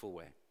respectful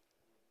way.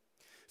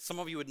 Some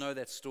of you would know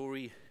that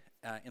story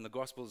in the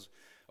Gospels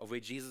of where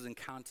Jesus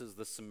encounters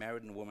this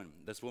Samaritan woman,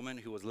 this woman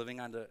who was living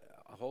under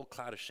a whole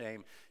cloud of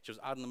shame. She was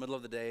out in the middle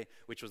of the day,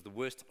 which was the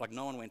worst. Like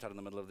no one went out in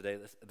the middle of the day.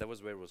 That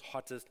was where it was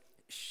hottest.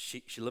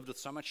 She lived with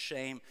so much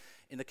shame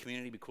in the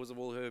community because of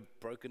all her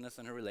brokenness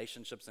and her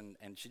relationships,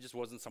 and she just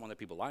wasn't someone that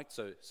people liked.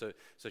 So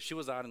she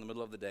was out in the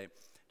middle of the day.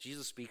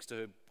 Jesus speaks to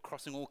her,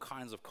 crossing all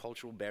kinds of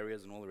cultural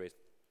barriers and all the rest.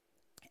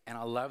 And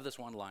I love this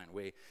one line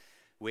where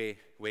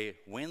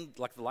when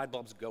like the light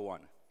bulbs go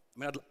on. I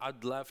mean,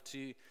 I'd love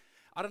to.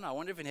 I don't know. I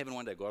wonder if in heaven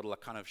one day God will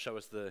like kind of show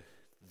us the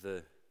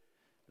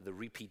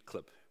repeat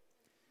clip.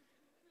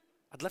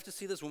 I'd love to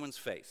see this woman's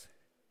face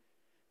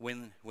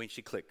when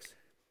she clicks,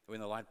 when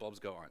the light bulbs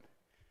go on,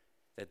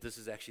 that this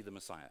is actually the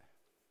Messiah.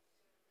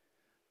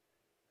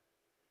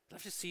 I'd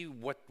love to see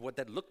what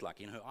that looked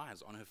like in her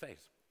eyes, on her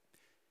face.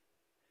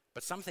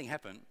 But something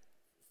happened,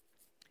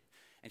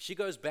 and she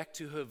goes back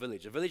to her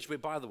village, a village where,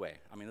 by the way,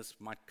 I mean, this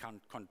might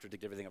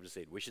contradict everything I've just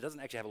said, where she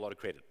doesn't actually have a lot of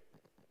credit.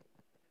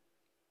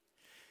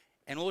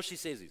 And all she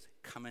says is,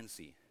 come and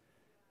see.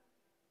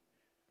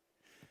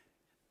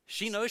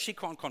 She knows she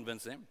can't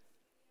convince them.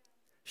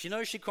 She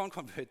knows she can't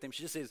convert them.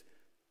 She just says,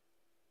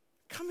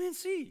 come and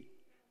see.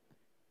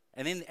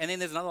 And then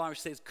there's another line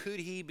which says,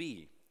 could he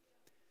be?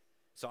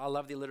 So I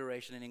love the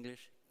alliteration in English.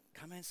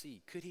 Come and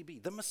see. Could he be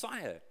the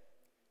Messiah?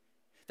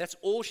 That's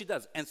all she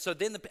does. And so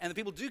then the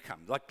people do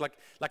come. Like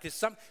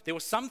there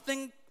was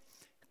something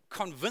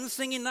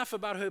convincing enough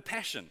about her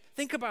passion.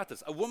 Think about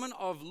this. A woman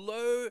of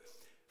low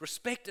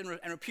respect and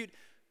repute.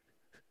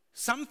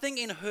 Something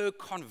in her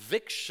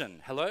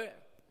conviction. Hello?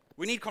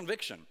 We need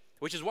conviction,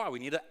 which is why we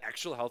need an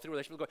actual healthy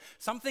relationship with God.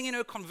 Something in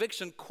her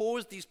conviction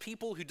caused these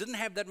people who didn't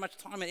have that much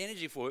time and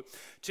energy for it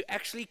to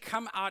actually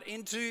come out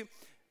into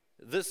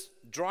this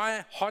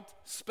dry, hot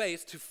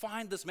space to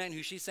find this man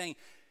who she's saying,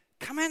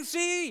 come and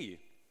see.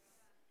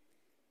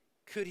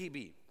 Could he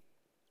be?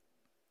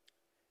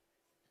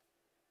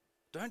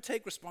 Don't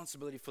take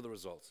responsibility for the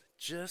results.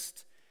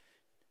 Just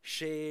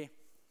share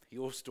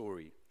your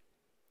story.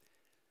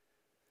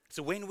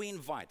 So when we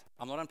invite,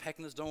 I'm not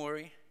unpacking this, don't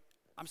worry.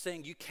 I'm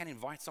saying you can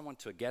invite someone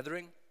to a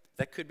gathering.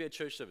 That could be a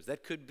church service.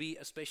 That could be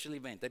a special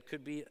event. That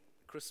could be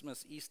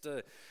Christmas,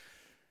 Easter,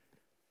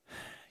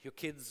 your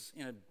kids,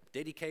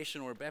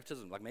 dedication or a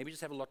baptism. Like maybe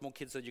just have a lot more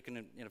kids so that you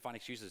can, find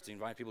excuses to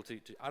invite people to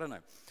I don't know.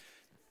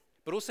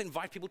 But also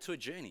invite people to a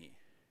journey.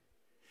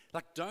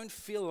 Like don't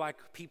feel like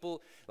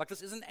people, like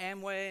this isn't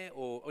Amway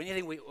or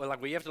anything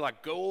where you have to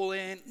go all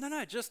in.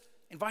 No, just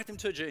invite them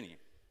to a journey.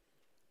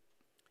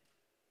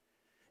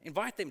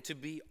 Invite them to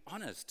be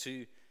honest,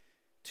 to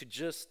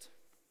just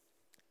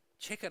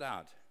check it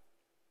out.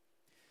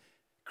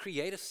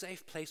 Create a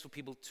safe place for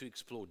people to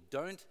explore.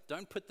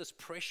 Don't put this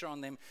pressure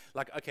on them.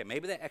 Like, okay,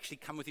 maybe they actually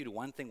come with you to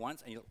one thing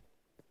once, and you'll.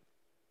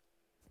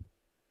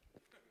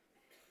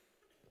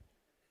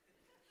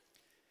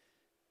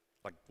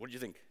 Like, what do you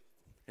think?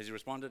 Has he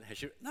responded? Has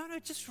she? No,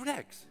 just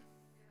relax.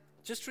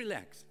 Just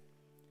relax.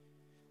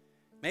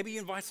 Maybe you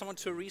invite someone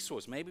to a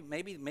resource.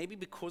 Maybe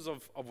because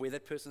of where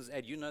that person's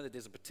at, you know that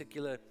there's a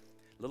particular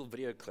little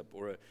video clip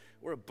or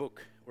a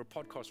book or a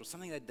podcast or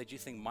something that you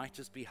think might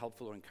just be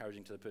helpful or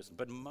encouraging to the person.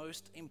 But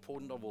most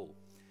important of all,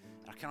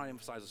 and I cannot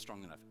emphasize it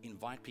strong enough,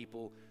 invite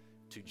people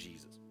to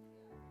Jesus.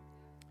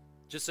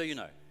 Just so you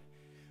know,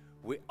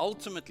 we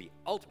ultimately,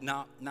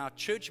 now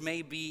church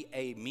may be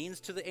a means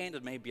to the end,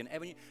 it may be an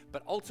avenue,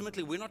 but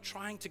ultimately we're not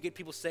trying to get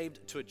people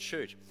saved to a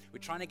church. We're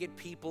trying to get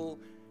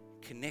people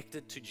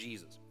connected to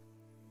Jesus.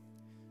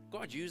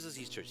 God uses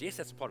his church. Yes,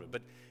 that's a part of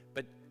it,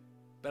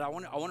 but I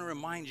want to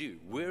remind you,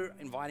 we're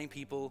inviting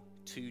people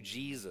to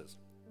Jesus.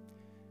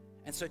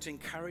 And so to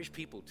encourage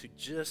people to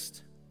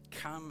just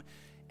come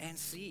and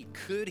see,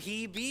 could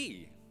he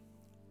be?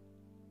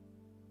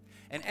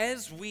 And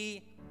as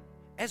we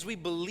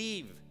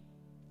believe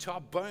to our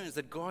bones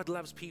that God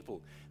loves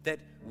people, that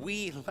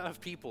we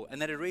love people,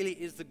 and that it really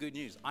is the good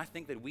news, I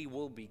think that we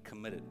will be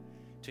committed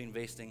to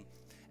investing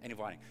and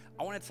inviting.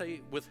 I want to tell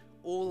you with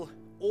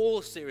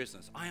all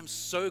seriousness, I am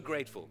so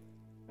grateful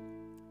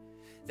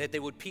that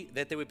there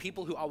were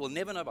people who I will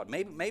never know about.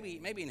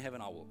 Maybe in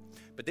heaven I will.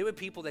 But there were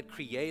people that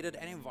created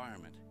an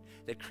environment,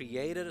 that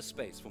created a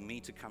space for me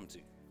to come to.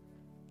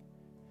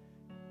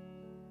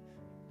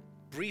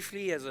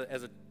 Briefly, as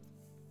a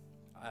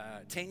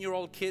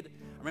 10-year-old kid,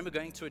 I remember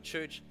going to a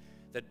church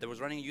that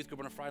was running a youth group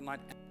on a Friday night,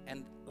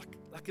 and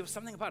like there was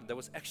something about it that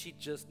was actually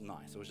just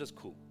nice. It was just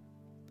cool.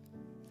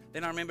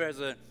 Then I remember as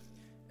a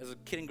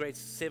kid in grade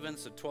 7,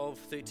 so 12,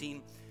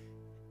 13,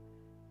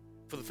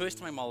 for the first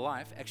time in my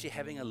life, actually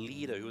having a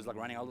leader who was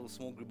running our little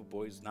small group of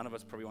boys. None of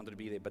us probably wanted to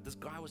be there, but this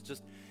guy was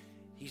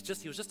he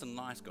was just a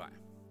nice guy.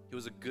 He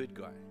was a good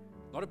guy.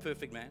 Not a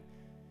perfect man,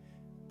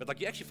 but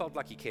you actually felt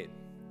like he cared.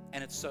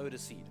 And it sowed a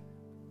seed.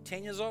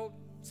 10 years old,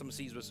 some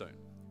seeds were sown.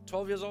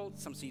 12 years old,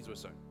 some seeds were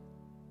sown.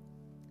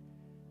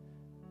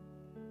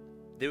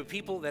 There were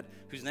people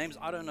whose names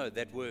I don't know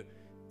that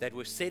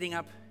were setting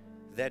up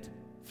that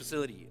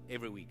facility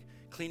every week,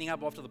 cleaning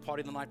up after the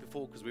party the night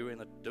before because we were in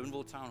the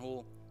Durbanville Town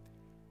Hall.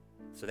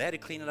 So they had to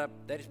clean it up,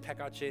 they had to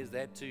pack our chairs,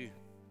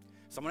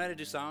 someone had to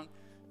do sound,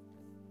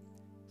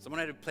 someone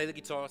had to play the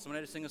guitar, someone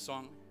had to sing a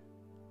song.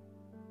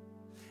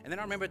 And then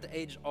I remember at the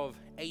age of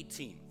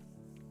 18,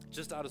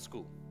 just out of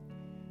school,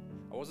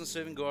 I wasn't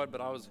serving God,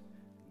 but I was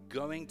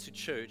going to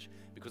church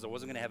because I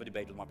wasn't going to have a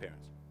debate with my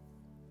parents.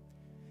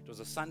 It was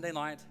a Sunday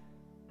night,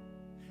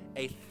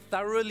 a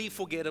thoroughly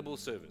forgettable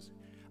service.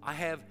 I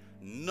have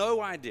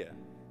no idea.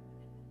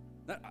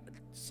 No,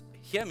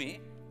 hear me,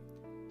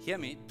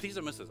 please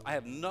don't miss this. I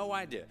have no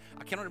idea.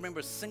 I cannot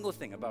remember a single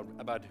thing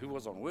about who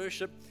was on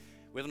worship,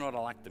 whether or not I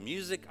liked the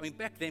music. I mean,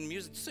 back then,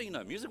 music, just so you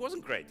know, music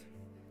wasn't great.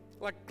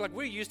 Like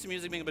we're used to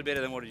music being a bit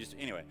better than what it used to.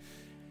 Anyway,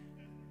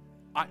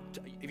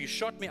 if you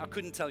shot me, I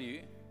couldn't tell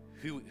you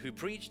who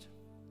preached.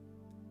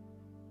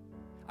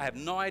 I have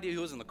no idea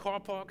who was in the car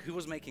park, who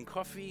was making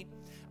coffee.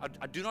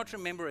 I do not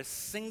remember a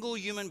single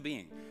human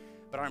being,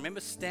 but I remember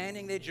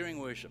standing there during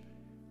worship.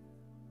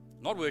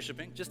 Not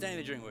worshiping, just standing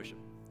there during worship.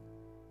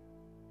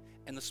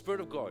 And the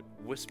Spirit of God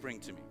whispering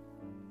to me.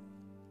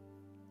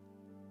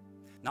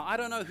 Now, I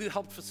don't know who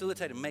helped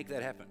facilitate and make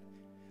that happen,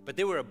 but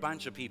there were a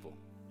bunch of people.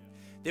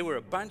 There were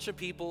a bunch of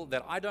people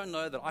that I don't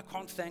know, that I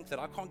can't thank, that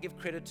I can't give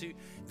credit to,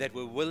 that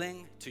were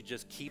willing to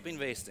just keep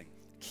investing,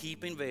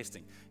 keep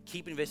investing,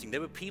 keep investing.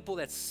 There were people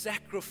that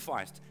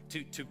sacrificed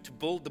to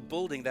build the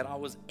building that I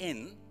was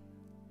in,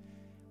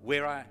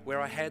 where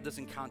I had this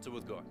encounter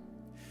with God.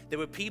 There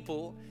were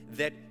people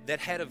that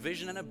had a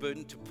vision and a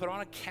burden to put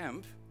on a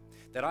camp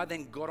that I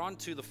then got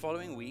onto the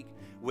following week,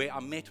 where I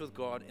met with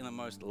God in the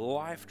most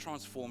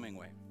life-transforming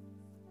way.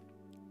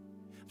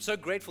 I'm so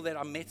grateful that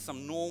I met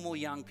some normal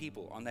young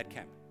people on that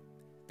camp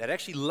that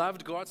actually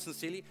loved God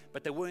sincerely,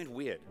 but they weren't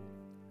weird.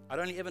 I'd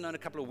only ever known a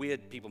couple of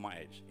weird people my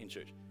age in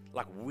church.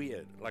 Like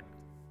weird.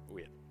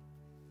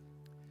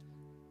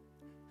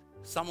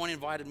 Someone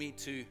invited me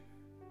to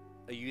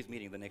a youth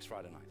meeting the next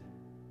Friday night.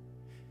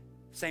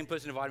 Same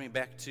person invited me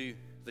back to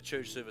the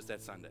church service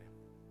that Sunday.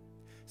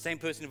 Same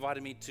person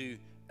invited me to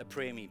a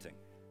prayer meeting,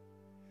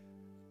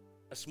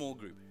 a small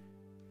group,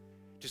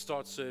 to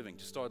start serving,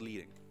 to start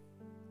leading.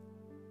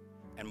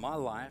 And my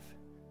life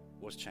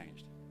was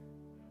changed.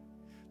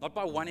 Not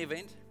by one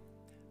event,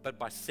 but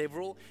by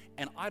several.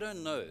 And I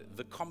don't know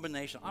the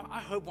combination.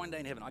 I hope one day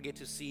in heaven I get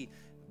to see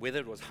whether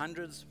it was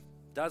hundreds,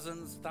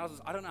 dozens,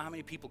 thousands. I don't know how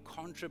many people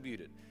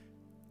contributed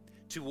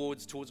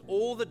towards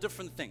all the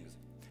different things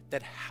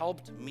that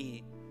helped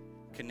me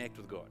connect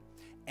with God,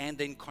 and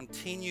then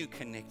continue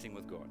connecting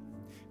with God,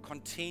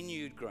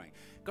 continued growing.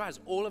 Guys,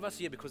 all of us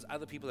here, because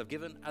other people have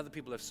given, other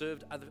people have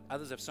served,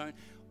 others have sown,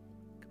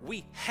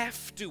 we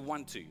have to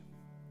want to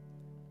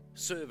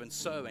serve and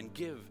sow and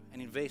give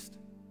and invest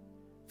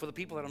for the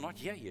people that are not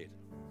here yet.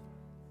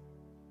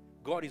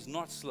 God is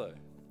not slow,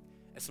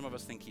 as some of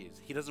us think He is.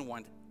 He doesn't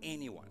want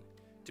anyone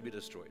to be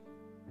destroyed,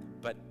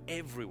 but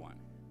everyone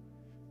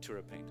to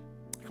repent.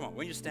 Come on,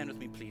 won't you stand with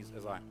me, please,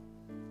 as I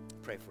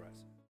pray for us.